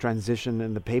the transition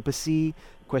in the papacy,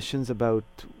 questions about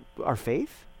our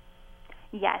faith?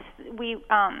 Yes, we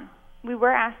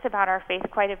were asked about our faith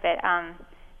quite a bit.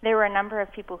 There were a number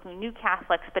of people who knew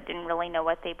Catholics but didn't really know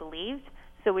what they believed,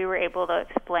 so we were able to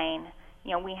explain,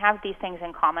 we have these things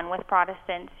in common with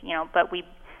Protestants, but we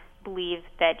believe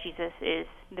that Jesus is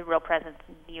the real presence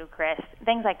in the Eucharist,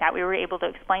 things like that. We were able to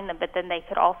explain them, but then they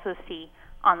could also see,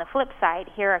 on the flip side,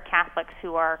 here are Catholics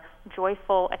who are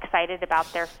joyful, excited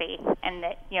about their faith, and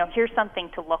that here's something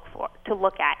to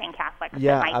look at in Catholics.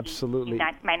 Yeah, absolutely.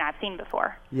 Might not have seen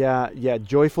before. Yeah,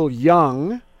 joyful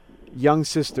young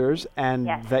sisters, and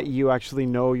that you actually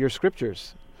know your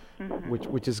scriptures,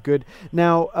 which is good.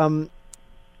 Now,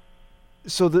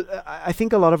 I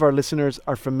think a lot of our listeners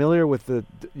are familiar with the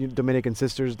Dominican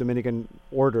Sisters, Dominican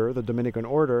Order, the Dominican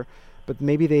Order, but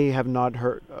maybe they have not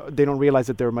heard, they don't realize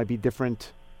that there might be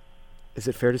different, is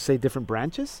it fair to say different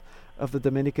branches of the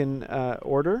Dominican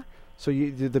Order? So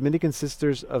the Dominican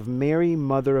Sisters of Mary,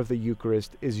 Mother of the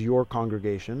Eucharist, is your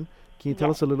congregation. Can you tell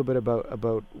us a little bit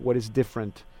about what is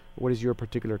different? What is your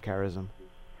particular charism?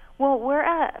 Well, we're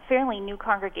a fairly new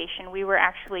congregation. We were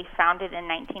actually founded in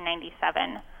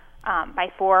 1997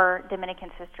 by 4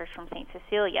 Dominican sisters from St.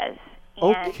 Cecilia's.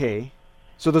 Okay.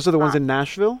 So those are the ones in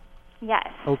Nashville? Yes.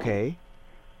 Okay.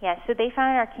 Yes, so they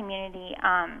founded our community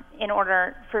in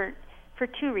order for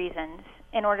 2 reasons.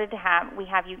 In order to have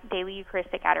daily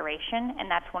Eucharistic adoration, and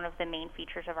that's one of the main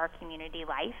features of our community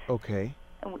life. Okay.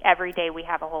 Every day we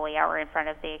have a holy hour in front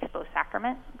of the exposed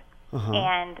sacrament.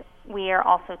 And we are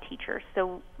also teachers.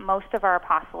 So most of our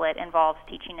apostolate involves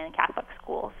teaching in Catholic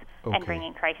schools and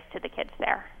bringing Christ to the kids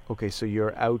there. Okay, so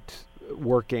you're out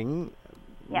working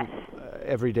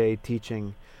every day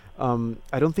teaching.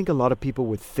 I don't think a lot of people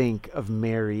would think of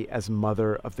Mary as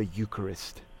Mother of the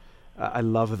Eucharist. I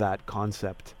love that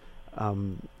concept. How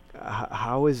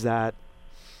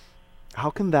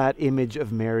can that image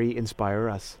of Mary inspire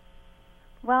us?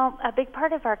 Well, a big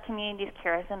part of our community's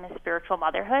charism is spiritual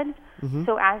motherhood.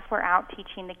 So as we're out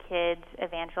teaching the kids,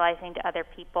 evangelizing to other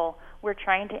people, we're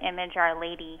trying to image Our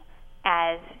Lady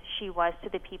as she was to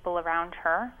the people around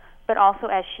her, but also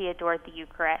as she adored the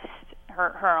Eucharist,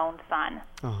 her own son.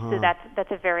 So that's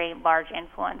a very large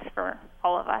influence for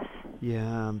all of us.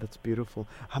 Yeah, that's beautiful.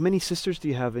 How many sisters do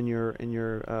you have in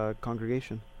your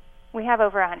congregation? We have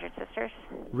over 100 sisters.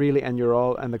 Really? And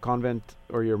the convent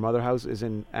or your mother house is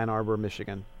in Ann Arbor,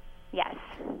 Michigan? Yes.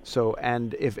 So,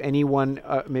 and if anyone,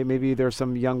 maybe there are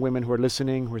some young women who are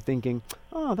listening who are thinking,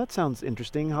 oh, that sounds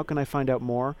interesting. How can I find out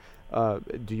more?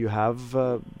 Do you have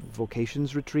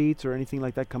vocations retreats or anything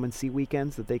like that, come and see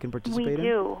weekends that they can participate in? We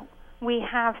do. We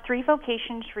have 3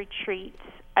 vocations retreats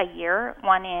a year.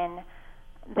 One in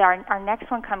our next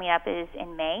one coming up is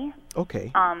in May.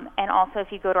 Okay. And also,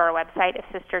 if you go to our website at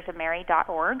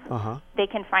sistersofmary.org, they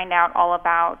can find out all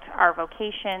about our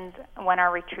vocations, when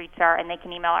our retreats are, and they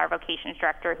can email our vocations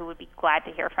director, who would be glad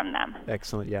to hear from them.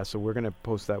 Excellent. Yeah, so we're going to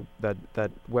post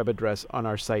that web address on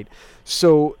our site.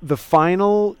 So the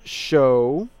final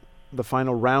show the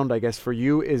final round, I guess, for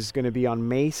you is going to be on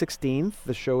May 16th.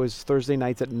 The show is Thursday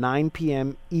nights at 9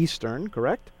 p.m. Eastern,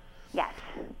 correct? Yes.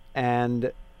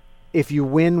 And if you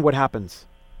win, what happens?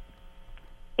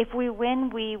 If we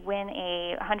win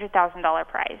a $100,000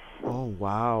 prize. Oh,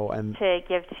 wow. And to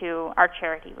give to our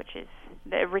charity, which is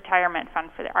the retirement fund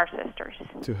for our sisters.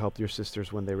 To help your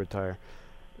sisters when they retire.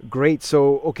 Great.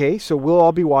 So, okay, so we'll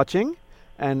all be watching.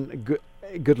 And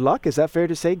good luck. Is that fair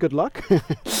to say? Good luck?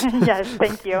 Yes,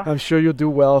 thank you. I'm sure you'll do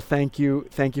well. Thank you.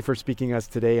 Thank you for speaking to us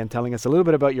today and telling us a little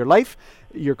bit about your life,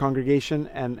 your congregation,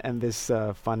 and this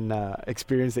fun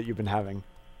experience that you've been having.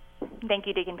 Thank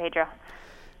you, Deacon Pedro.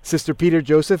 Sister Peter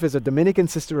Joseph is a Dominican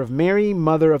Sister of Mary,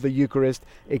 Mother of the Eucharist,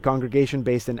 a congregation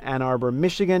based in Ann Arbor,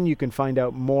 Michigan. You can find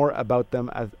out more about them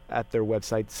at their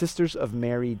website,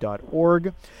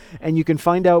 sistersofmary.org. And you can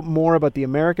find out more about the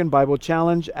American Bible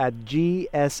Challenge at gsntv.com.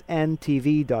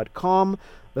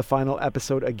 The final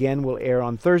episode again will air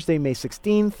on Thursday, May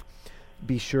 16th.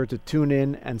 Be sure to tune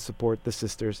in and support the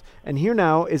sisters. And here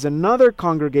now is another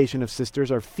congregation of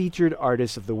sisters, our featured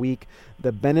artists of the week,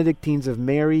 the Benedictines of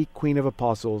Mary, Queen of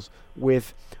Apostles,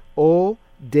 with O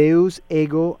Deus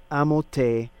Ego Amo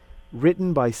Te,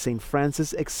 written by St.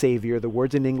 Francis Xavier. The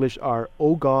words in English are,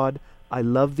 O God, I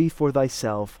love thee for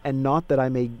thyself, and not that I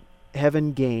may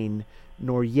heaven gain,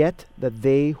 nor yet that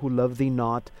they who love thee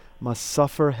not must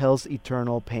suffer hell's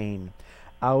eternal pain.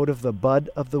 Out of the bud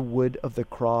of the wood of the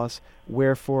cross,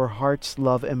 wherefore heart's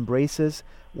love embraces,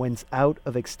 whence out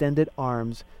of extended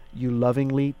arms you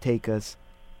lovingly take us.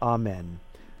 Amen.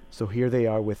 So here they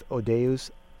are with O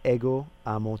Deus Ego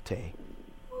Amo Te.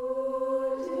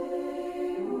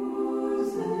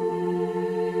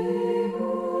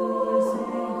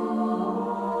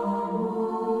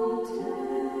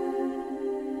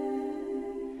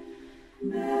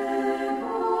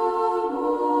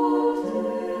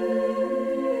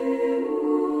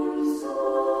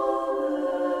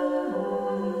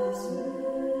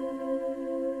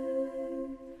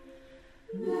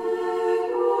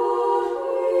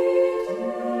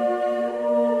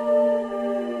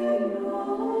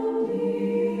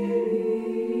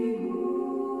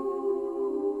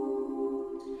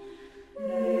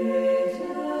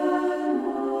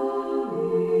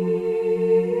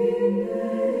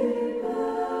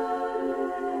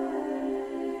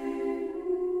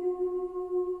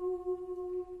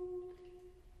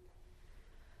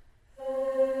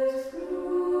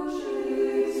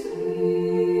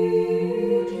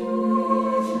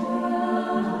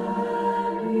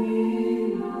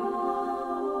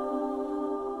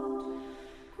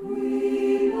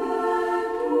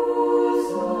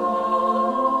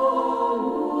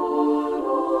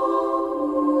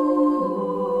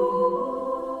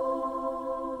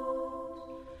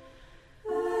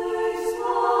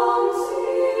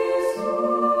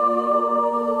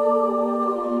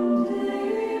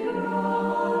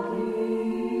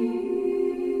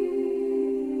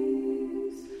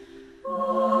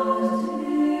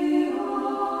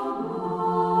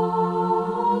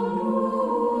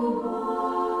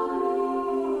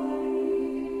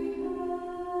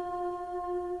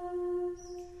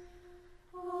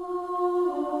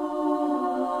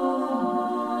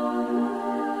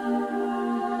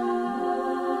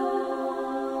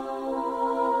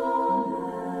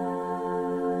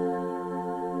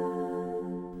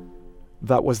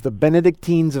 That was the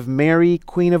Benedictines of Mary,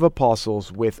 Queen of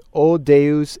Apostles, with O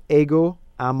Deus Ego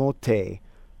Amo Te,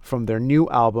 from their new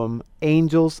album,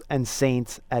 Angels and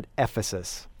Saints at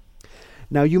Ephesus.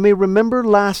 Now, you may remember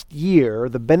last year,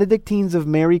 the Benedictines of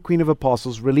Mary, Queen of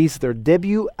Apostles, released their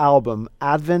debut album,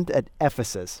 Advent at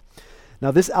Ephesus.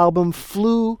 Now, this album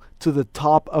flew to the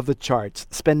top of the charts,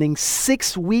 spending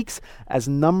 6 weeks as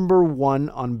number 1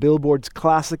 on Billboard's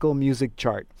classical music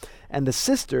chart. And the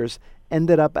sisters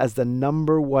ended up as the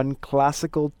number 1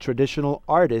 classical traditional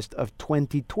artist of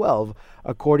 2012,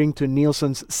 according to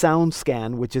Nielsen's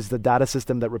SoundScan, which is the data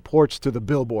system that reports to the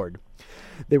Billboard.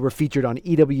 They were featured on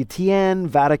EWTN,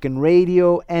 Vatican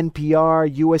Radio,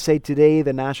 NPR, USA Today,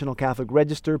 the National Catholic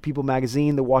Register, People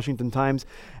Magazine, the Washington Times,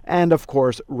 and of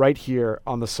course, right here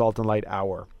on the Salt and Light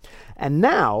Hour. And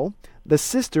now, the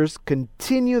sisters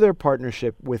continue their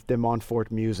partnership with De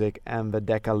Montfort Music and the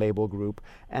Decca label group,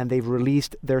 and they've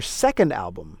released their second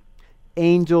album,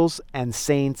 Angels and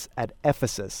Saints at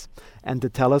Ephesus. And to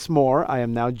tell us more, I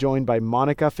am now joined by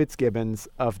Monica Fitzgibbons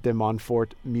of De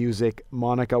Montfort Music.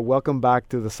 Monica, welcome back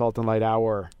to the Salt and Light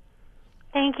Hour.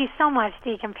 Thank you so much,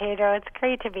 Deacon Pedro. It's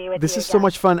great to be with you. This is so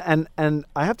much fun, and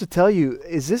I have to tell you,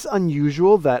 is this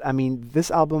unusual that, I mean,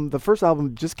 this album, the first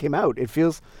album just came out. It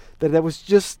feels that was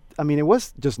just, I mean, it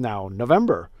was just now,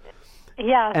 November.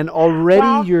 Yes. And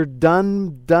already you're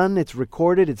done. It's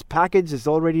recorded. It's packaged. It's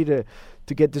all ready to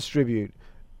get distributed.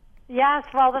 Yes,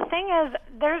 well, the thing is,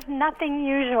 there's nothing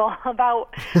usual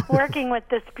about working with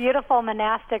this beautiful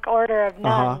monastic order of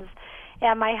nuns.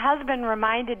 And my husband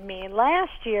reminded me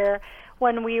last year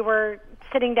when we were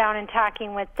sitting down and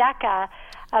talking with Decca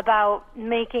about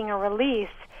making a release.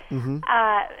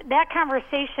 That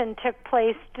conversation took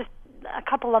place just a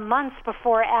couple of months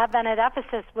before Advent at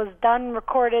Ephesus was done,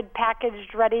 recorded,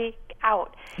 packaged, ready,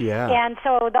 out. Yeah. And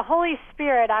so the Holy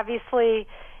Spirit obviously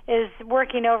is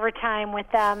working overtime with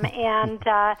them, and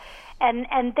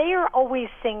they are always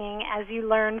singing, as you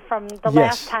learned from the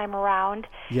last time around.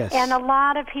 Yes. And a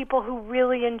lot of people who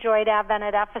really enjoyed Advent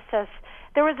at Ephesus,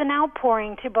 there was an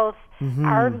outpouring to both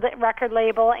our record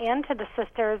label and to the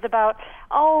sisters about,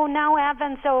 now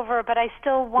Advent's over, but I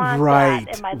still want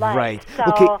that in my life. Right.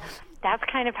 So that's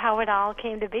kind of how it all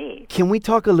came to be. Can we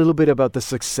talk a little bit about the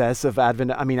success of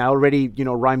Advent? I mean, I already,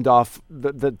 rhymed off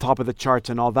the top of the charts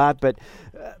and all that, but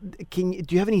do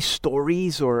you have any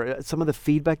stories or some of the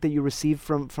feedback that you received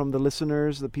from the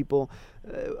listeners, the people,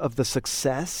 of the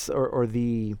success or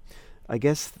the, I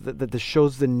guess, that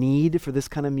shows the need for this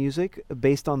kind of music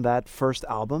based on that first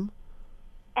album?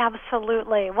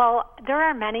 Absolutely. Well, there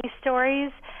are many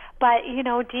stories. But,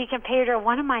 Deacon Pedro,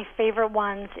 one of my favorite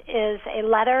ones is a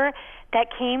letter that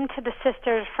came to the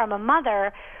sisters from a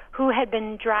mother who had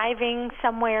been driving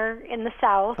somewhere in the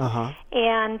South,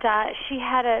 and she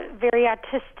had a very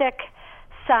autistic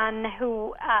son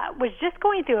who was just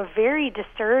going through a very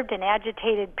disturbed and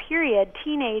agitated period,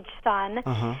 teenage son,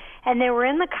 and they were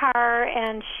in the car,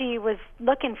 and she was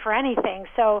looking for anything.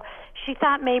 So she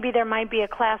thought maybe there might be a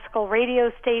classical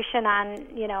radio station on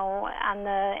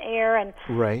the air, and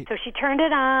so she turned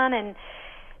it on, and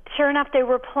sure enough, they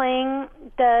were playing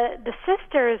the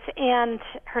sisters, and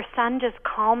her son just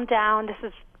calmed down. This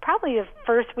is probably the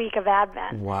first week of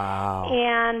Advent. Wow.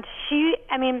 And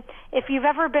if you've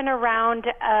ever been around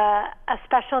a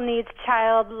special needs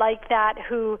child like that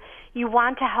who you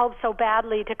want to help so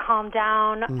badly to calm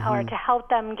down or to help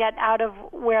them get out of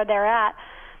where they're at,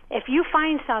 if you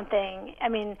find something,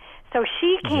 so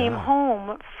she came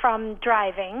home from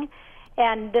driving,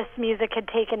 and this music had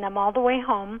taken them all the way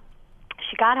home.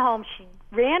 She got home, she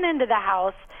ran into the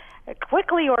house,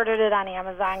 quickly ordered it on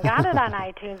Amazon, got it on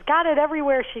iTunes, got it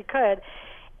everywhere she could,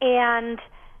 and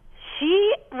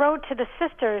she wrote to the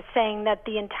sisters saying that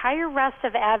the entire rest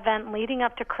of Advent leading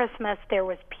up to Christmas, there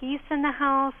was peace in the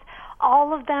house.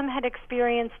 All of them had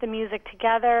experienced the music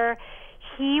together.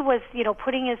 He was,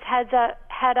 putting his head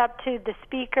up to the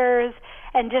speakers,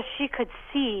 and just she could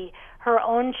see her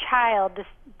own child, this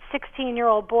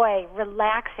 16-year-old boy,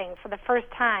 relaxing for the first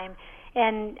time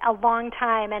in a long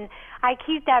time. And I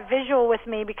keep that visual with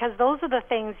me because those are the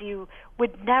things you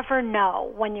would never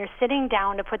know when you're sitting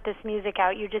down to put this music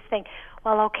out. You just think,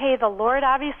 well, okay, the Lord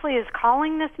obviously is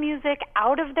calling this music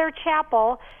out of their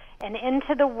chapel and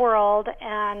into the world,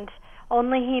 and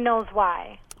only He knows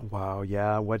why. Wow,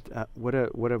 yeah, what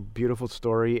a beautiful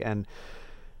story, and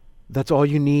that's all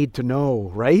you need to know,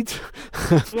 right?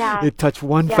 Yeah. It touched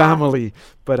one family,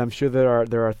 but I'm sure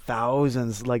there are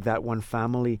thousands like that one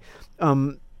family.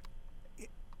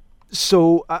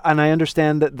 So, and I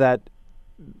understand that,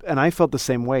 and I felt the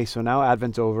same way. So now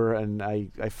Advent's over, and I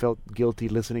felt guilty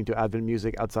listening to Advent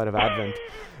music outside of Advent.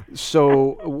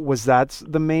 So was that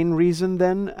the main reason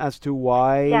then as to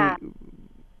why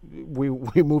we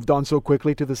moved on so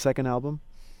quickly to the second album?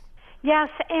 Yes,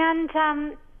 and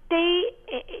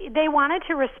they wanted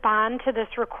to respond to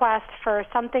this request for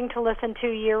something to listen to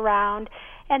year-round,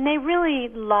 and they really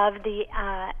love the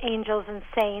Angels and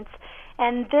Saints.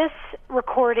 And this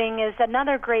recording is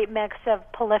another great mix of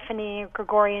polyphony,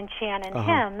 Gregorian chant, and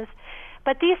hymns.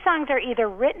 But these songs are either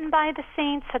written by the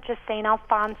saints, such as St.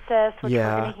 Alphonsus, which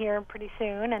we're going to hear pretty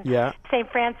soon, and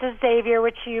St. Francis Xavier,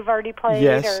 which you've already played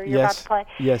or you're about to play,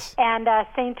 and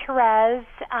St. Therese.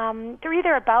 They're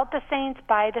either about the saints,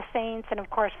 by the saints, and, of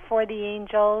course, for the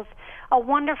angels, a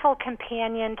wonderful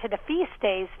companion to the feast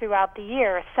days throughout the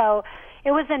year. So it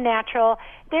was a natural.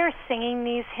 They're singing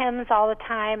these hymns all the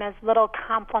time as little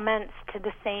compliments to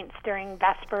the saints during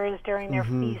Vespers, during their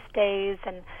feast days,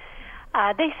 and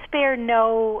they spare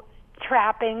no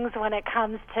trappings when it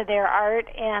comes to their art,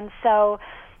 and so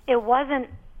it wasn't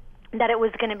that it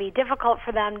was going to be difficult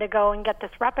for them to go and get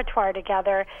this repertoire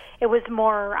together. It was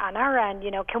more on our end,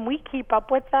 can we keep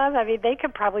up with them? I mean, they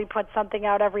could probably put something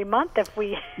out every month if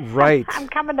we... Right. I'm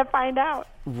coming to find out.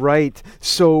 Right.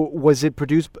 So was it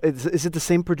produced... Is it the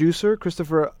same producer,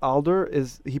 Christopher Alder?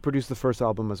 He produced the first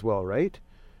album as well, right?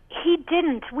 He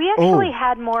didn't. We actually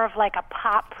had more of like a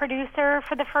pop producer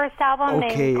for the first album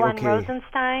named Glenn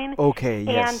Rosenstein. Okay,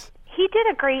 yes. And he did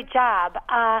a great job.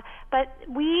 But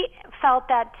we felt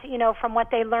that, from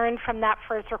what they learned from that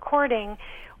first recording,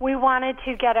 we wanted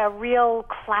to get a real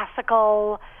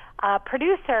classical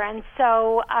producer. And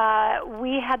so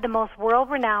we had the most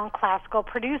world-renowned classical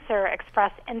producer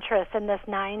express interest in this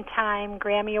 9-time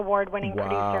Grammy Award-winning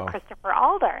producer, Christopher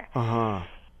Alder. Uh-huh.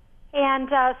 And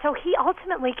so he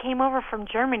ultimately came over from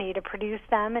Germany to produce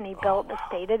them, and he built a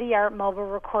state-of-the-art mobile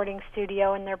recording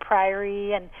studio in their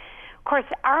Priory. And, of course,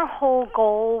 our whole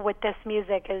goal with this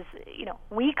music is,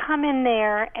 we come in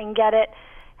there and get it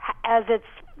as it's,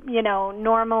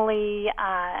 normally,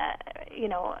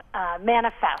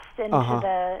 manifest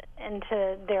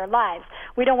into their lives.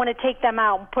 We don't want to take them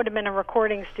out and put them in a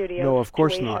recording studio. No, of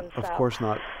course not. Of course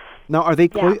not. Now,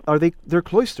 they're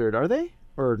cloistered, are they?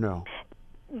 Or no?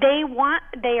 They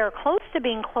are close to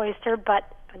being cloistered, but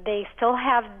they still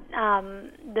have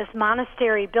this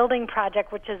monastery building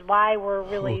project, which is why we're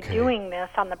really doing this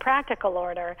on the practical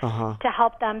order, to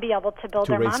help them be able to build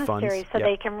their monastery so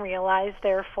they can realize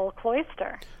their full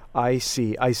cloister. I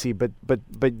see. But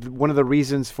one of the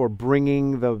reasons for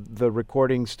bringing the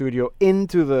recording studio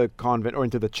into the convent or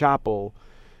into the chapel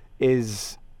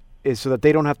is so that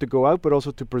they don't have to go out, but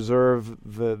also to preserve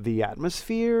the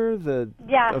atmosphere.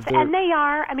 Yes, and they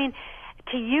are. I mean,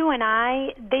 to you and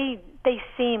I, they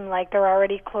seem like they're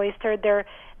already cloistered.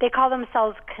 They call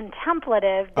themselves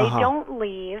contemplative. They don't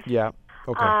leave. Yeah.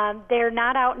 Okay. They're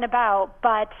not out and about,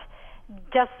 but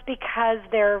just because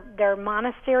their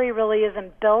monastery really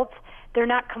isn't built, they're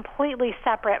not completely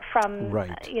separate from,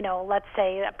 let's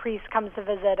say a priest comes to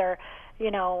visit or,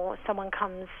 someone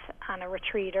comes on a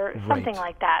retreat or something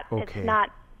like that. Okay. It's not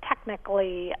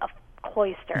technically a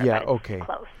cloister, but it's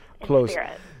close. Close.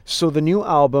 So the new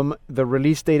album, the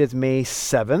release date is May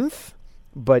 7th,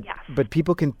 but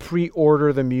people can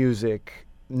pre-order the music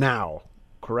now,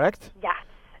 correct? Yes.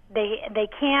 They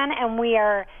can, and we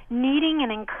are needing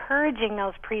and encouraging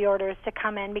those pre-orders to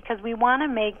come in because we want to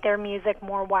make their music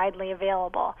more widely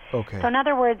available. Okay. So in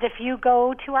other words, if you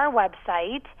go to our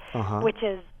website, which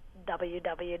is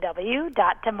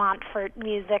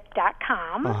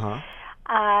www.demontfortmusic.com,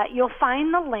 you'll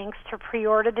find the links to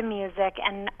pre-order the music,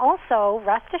 and also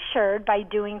rest assured by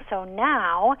doing so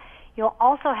now, you'll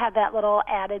also have that little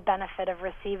added benefit of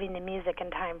receiving the music in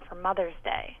time for Mother's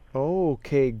Day.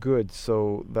 Okay, good.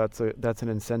 So that's an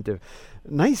incentive.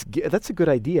 Nice. That's a good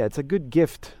idea. It's a good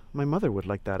gift. My mother would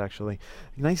like that, actually.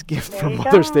 Nice gift for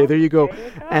Mother's Day. There you go.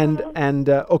 And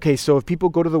okay, so if people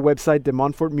go to the website, De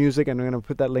Montfort Music, and I'm going to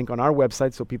put that link on our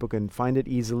website so people can find it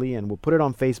easily, and we'll put it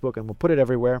on Facebook, and we'll put it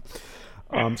everywhere,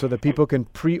 so that people can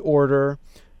pre-order,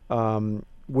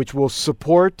 which will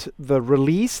support the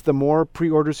release. The more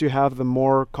pre-orders you have, the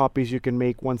more copies you can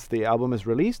make once the album is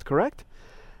released, correct?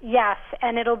 Yes,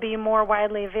 and it'll be more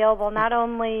widely available, not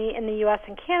only in the U.S.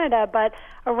 and Canada, but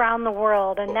around the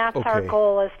world. And that's our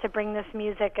goal, is to bring this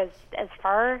music as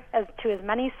far as to as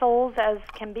many souls as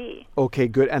can be. Okay,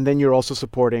 good. And then you're also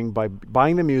supporting, by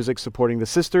buying the music, supporting the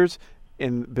sisters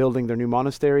in building their new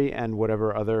monastery and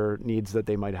whatever other needs that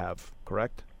they might have,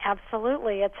 correct?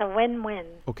 Absolutely. It's a win-win.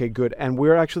 Okay, good. And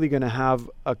we're actually going to have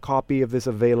a copy of this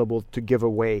available to give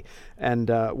away. And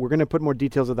we're going to put more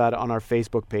details of that on our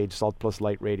Facebook page, Salt Plus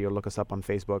Light Radio. Look us up on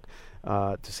Facebook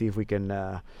to see if we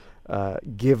can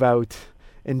give out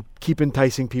and keep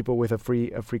enticing people with a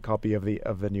free copy of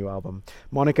the new album.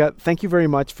 Monica, thank you very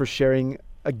much for sharing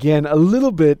again a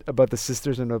little bit about the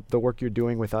sisters and the work you're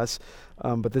doing with us.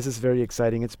 But this is very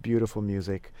exciting. It's beautiful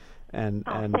music. And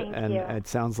it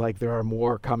sounds like there are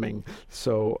more coming.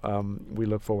 So we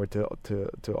look forward to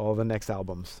all the next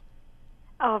albums.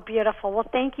 Oh, beautiful. Well,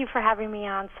 thank you for having me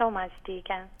on so much,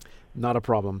 Deacon. Not a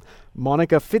problem.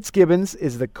 Monica Fitzgibbons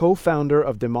is the co-founder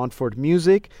of De Montfort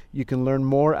Music. You can learn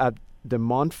more at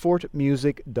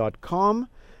demontfortmusic.com,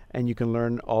 and you can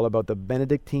learn all about the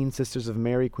Benedictine Sisters of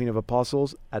Mary, Queen of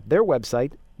Apostles, at their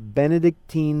website,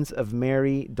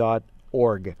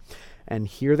 benedictinesofmary.org. And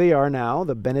here they are now,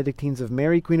 the Benedictines of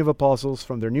Mary, Queen of Apostles,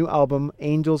 from their new album,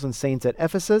 Angels and Saints at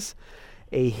Ephesus,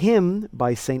 a hymn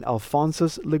by St.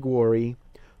 Alphonsus Liguori,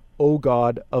 O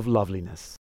God of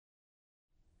Loveliness.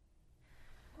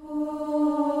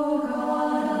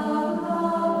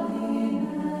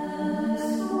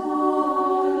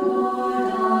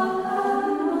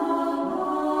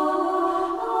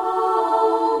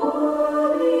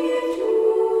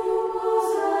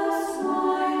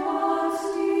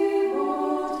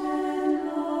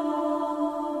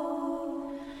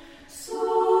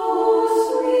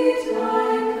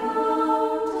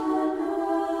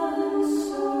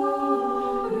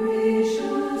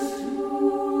 Gracious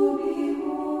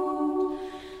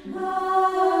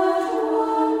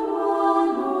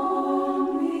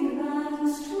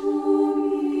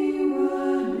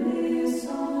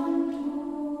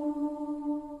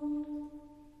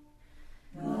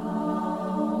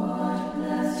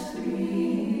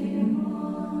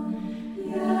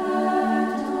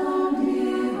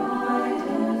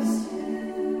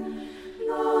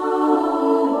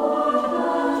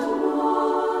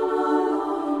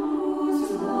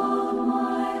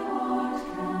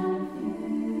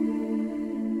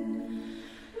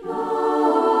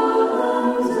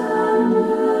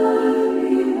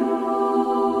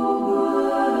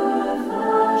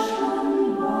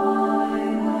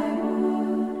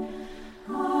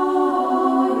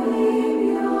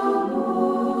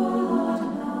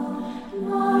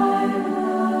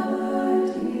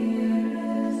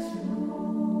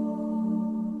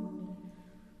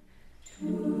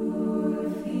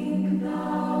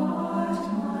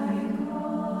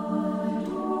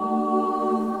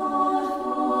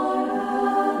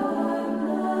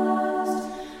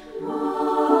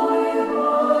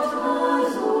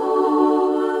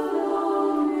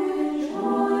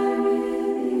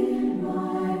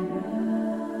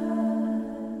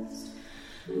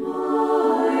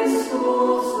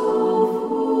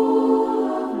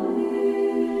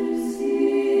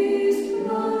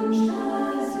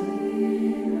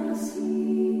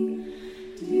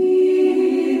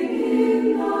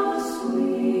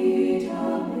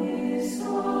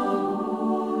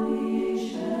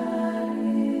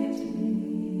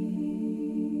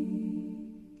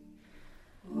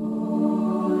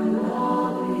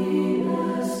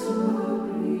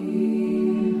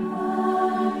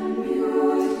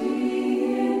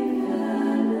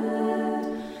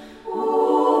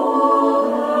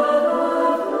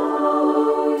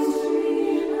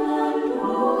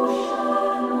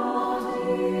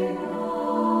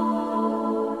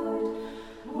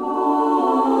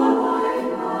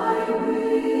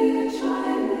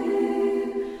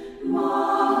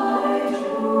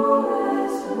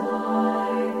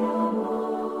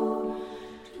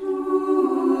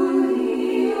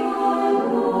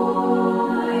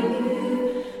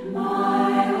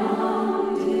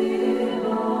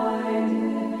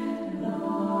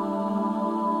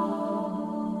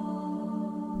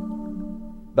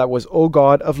That was O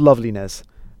God of Loveliness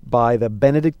by the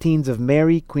Benedictines of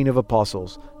Mary, Queen of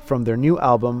Apostles, from their new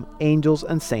album, Angels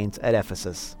and Saints at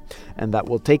Ephesus. And that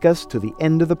will take us to the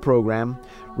end of the program.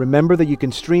 Remember that you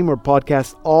can stream or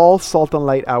podcast all Salt and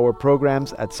Light Hour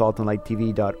programs at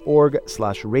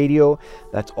saltandlighttv.org/radio.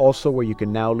 That's also where you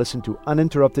can now listen to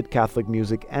uninterrupted Catholic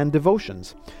music and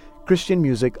devotions, Christian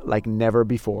music like never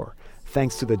before,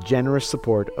 thanks to the generous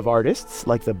support of artists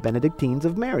like the Benedictines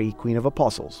of Mary, Queen of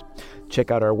Apostles.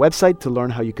 Check out our website to learn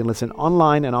how you can listen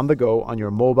online and on the go on your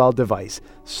mobile device,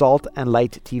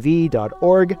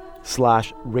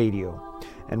 saltandlighttv.org/radio.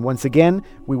 And once again,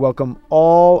 we welcome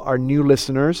all our new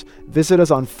listeners. Visit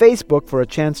us on Facebook for a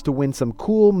chance to win some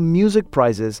cool music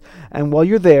prizes. And while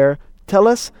you're there, tell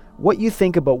us what you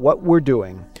think about what we're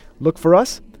doing. Look for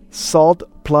us, Salt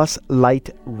Plus Light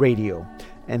Radio.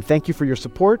 And thank you for your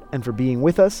support and for being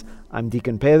with us. I'm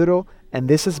Deacon Pedro, and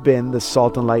this has been the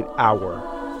Salt and Light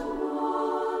Hour.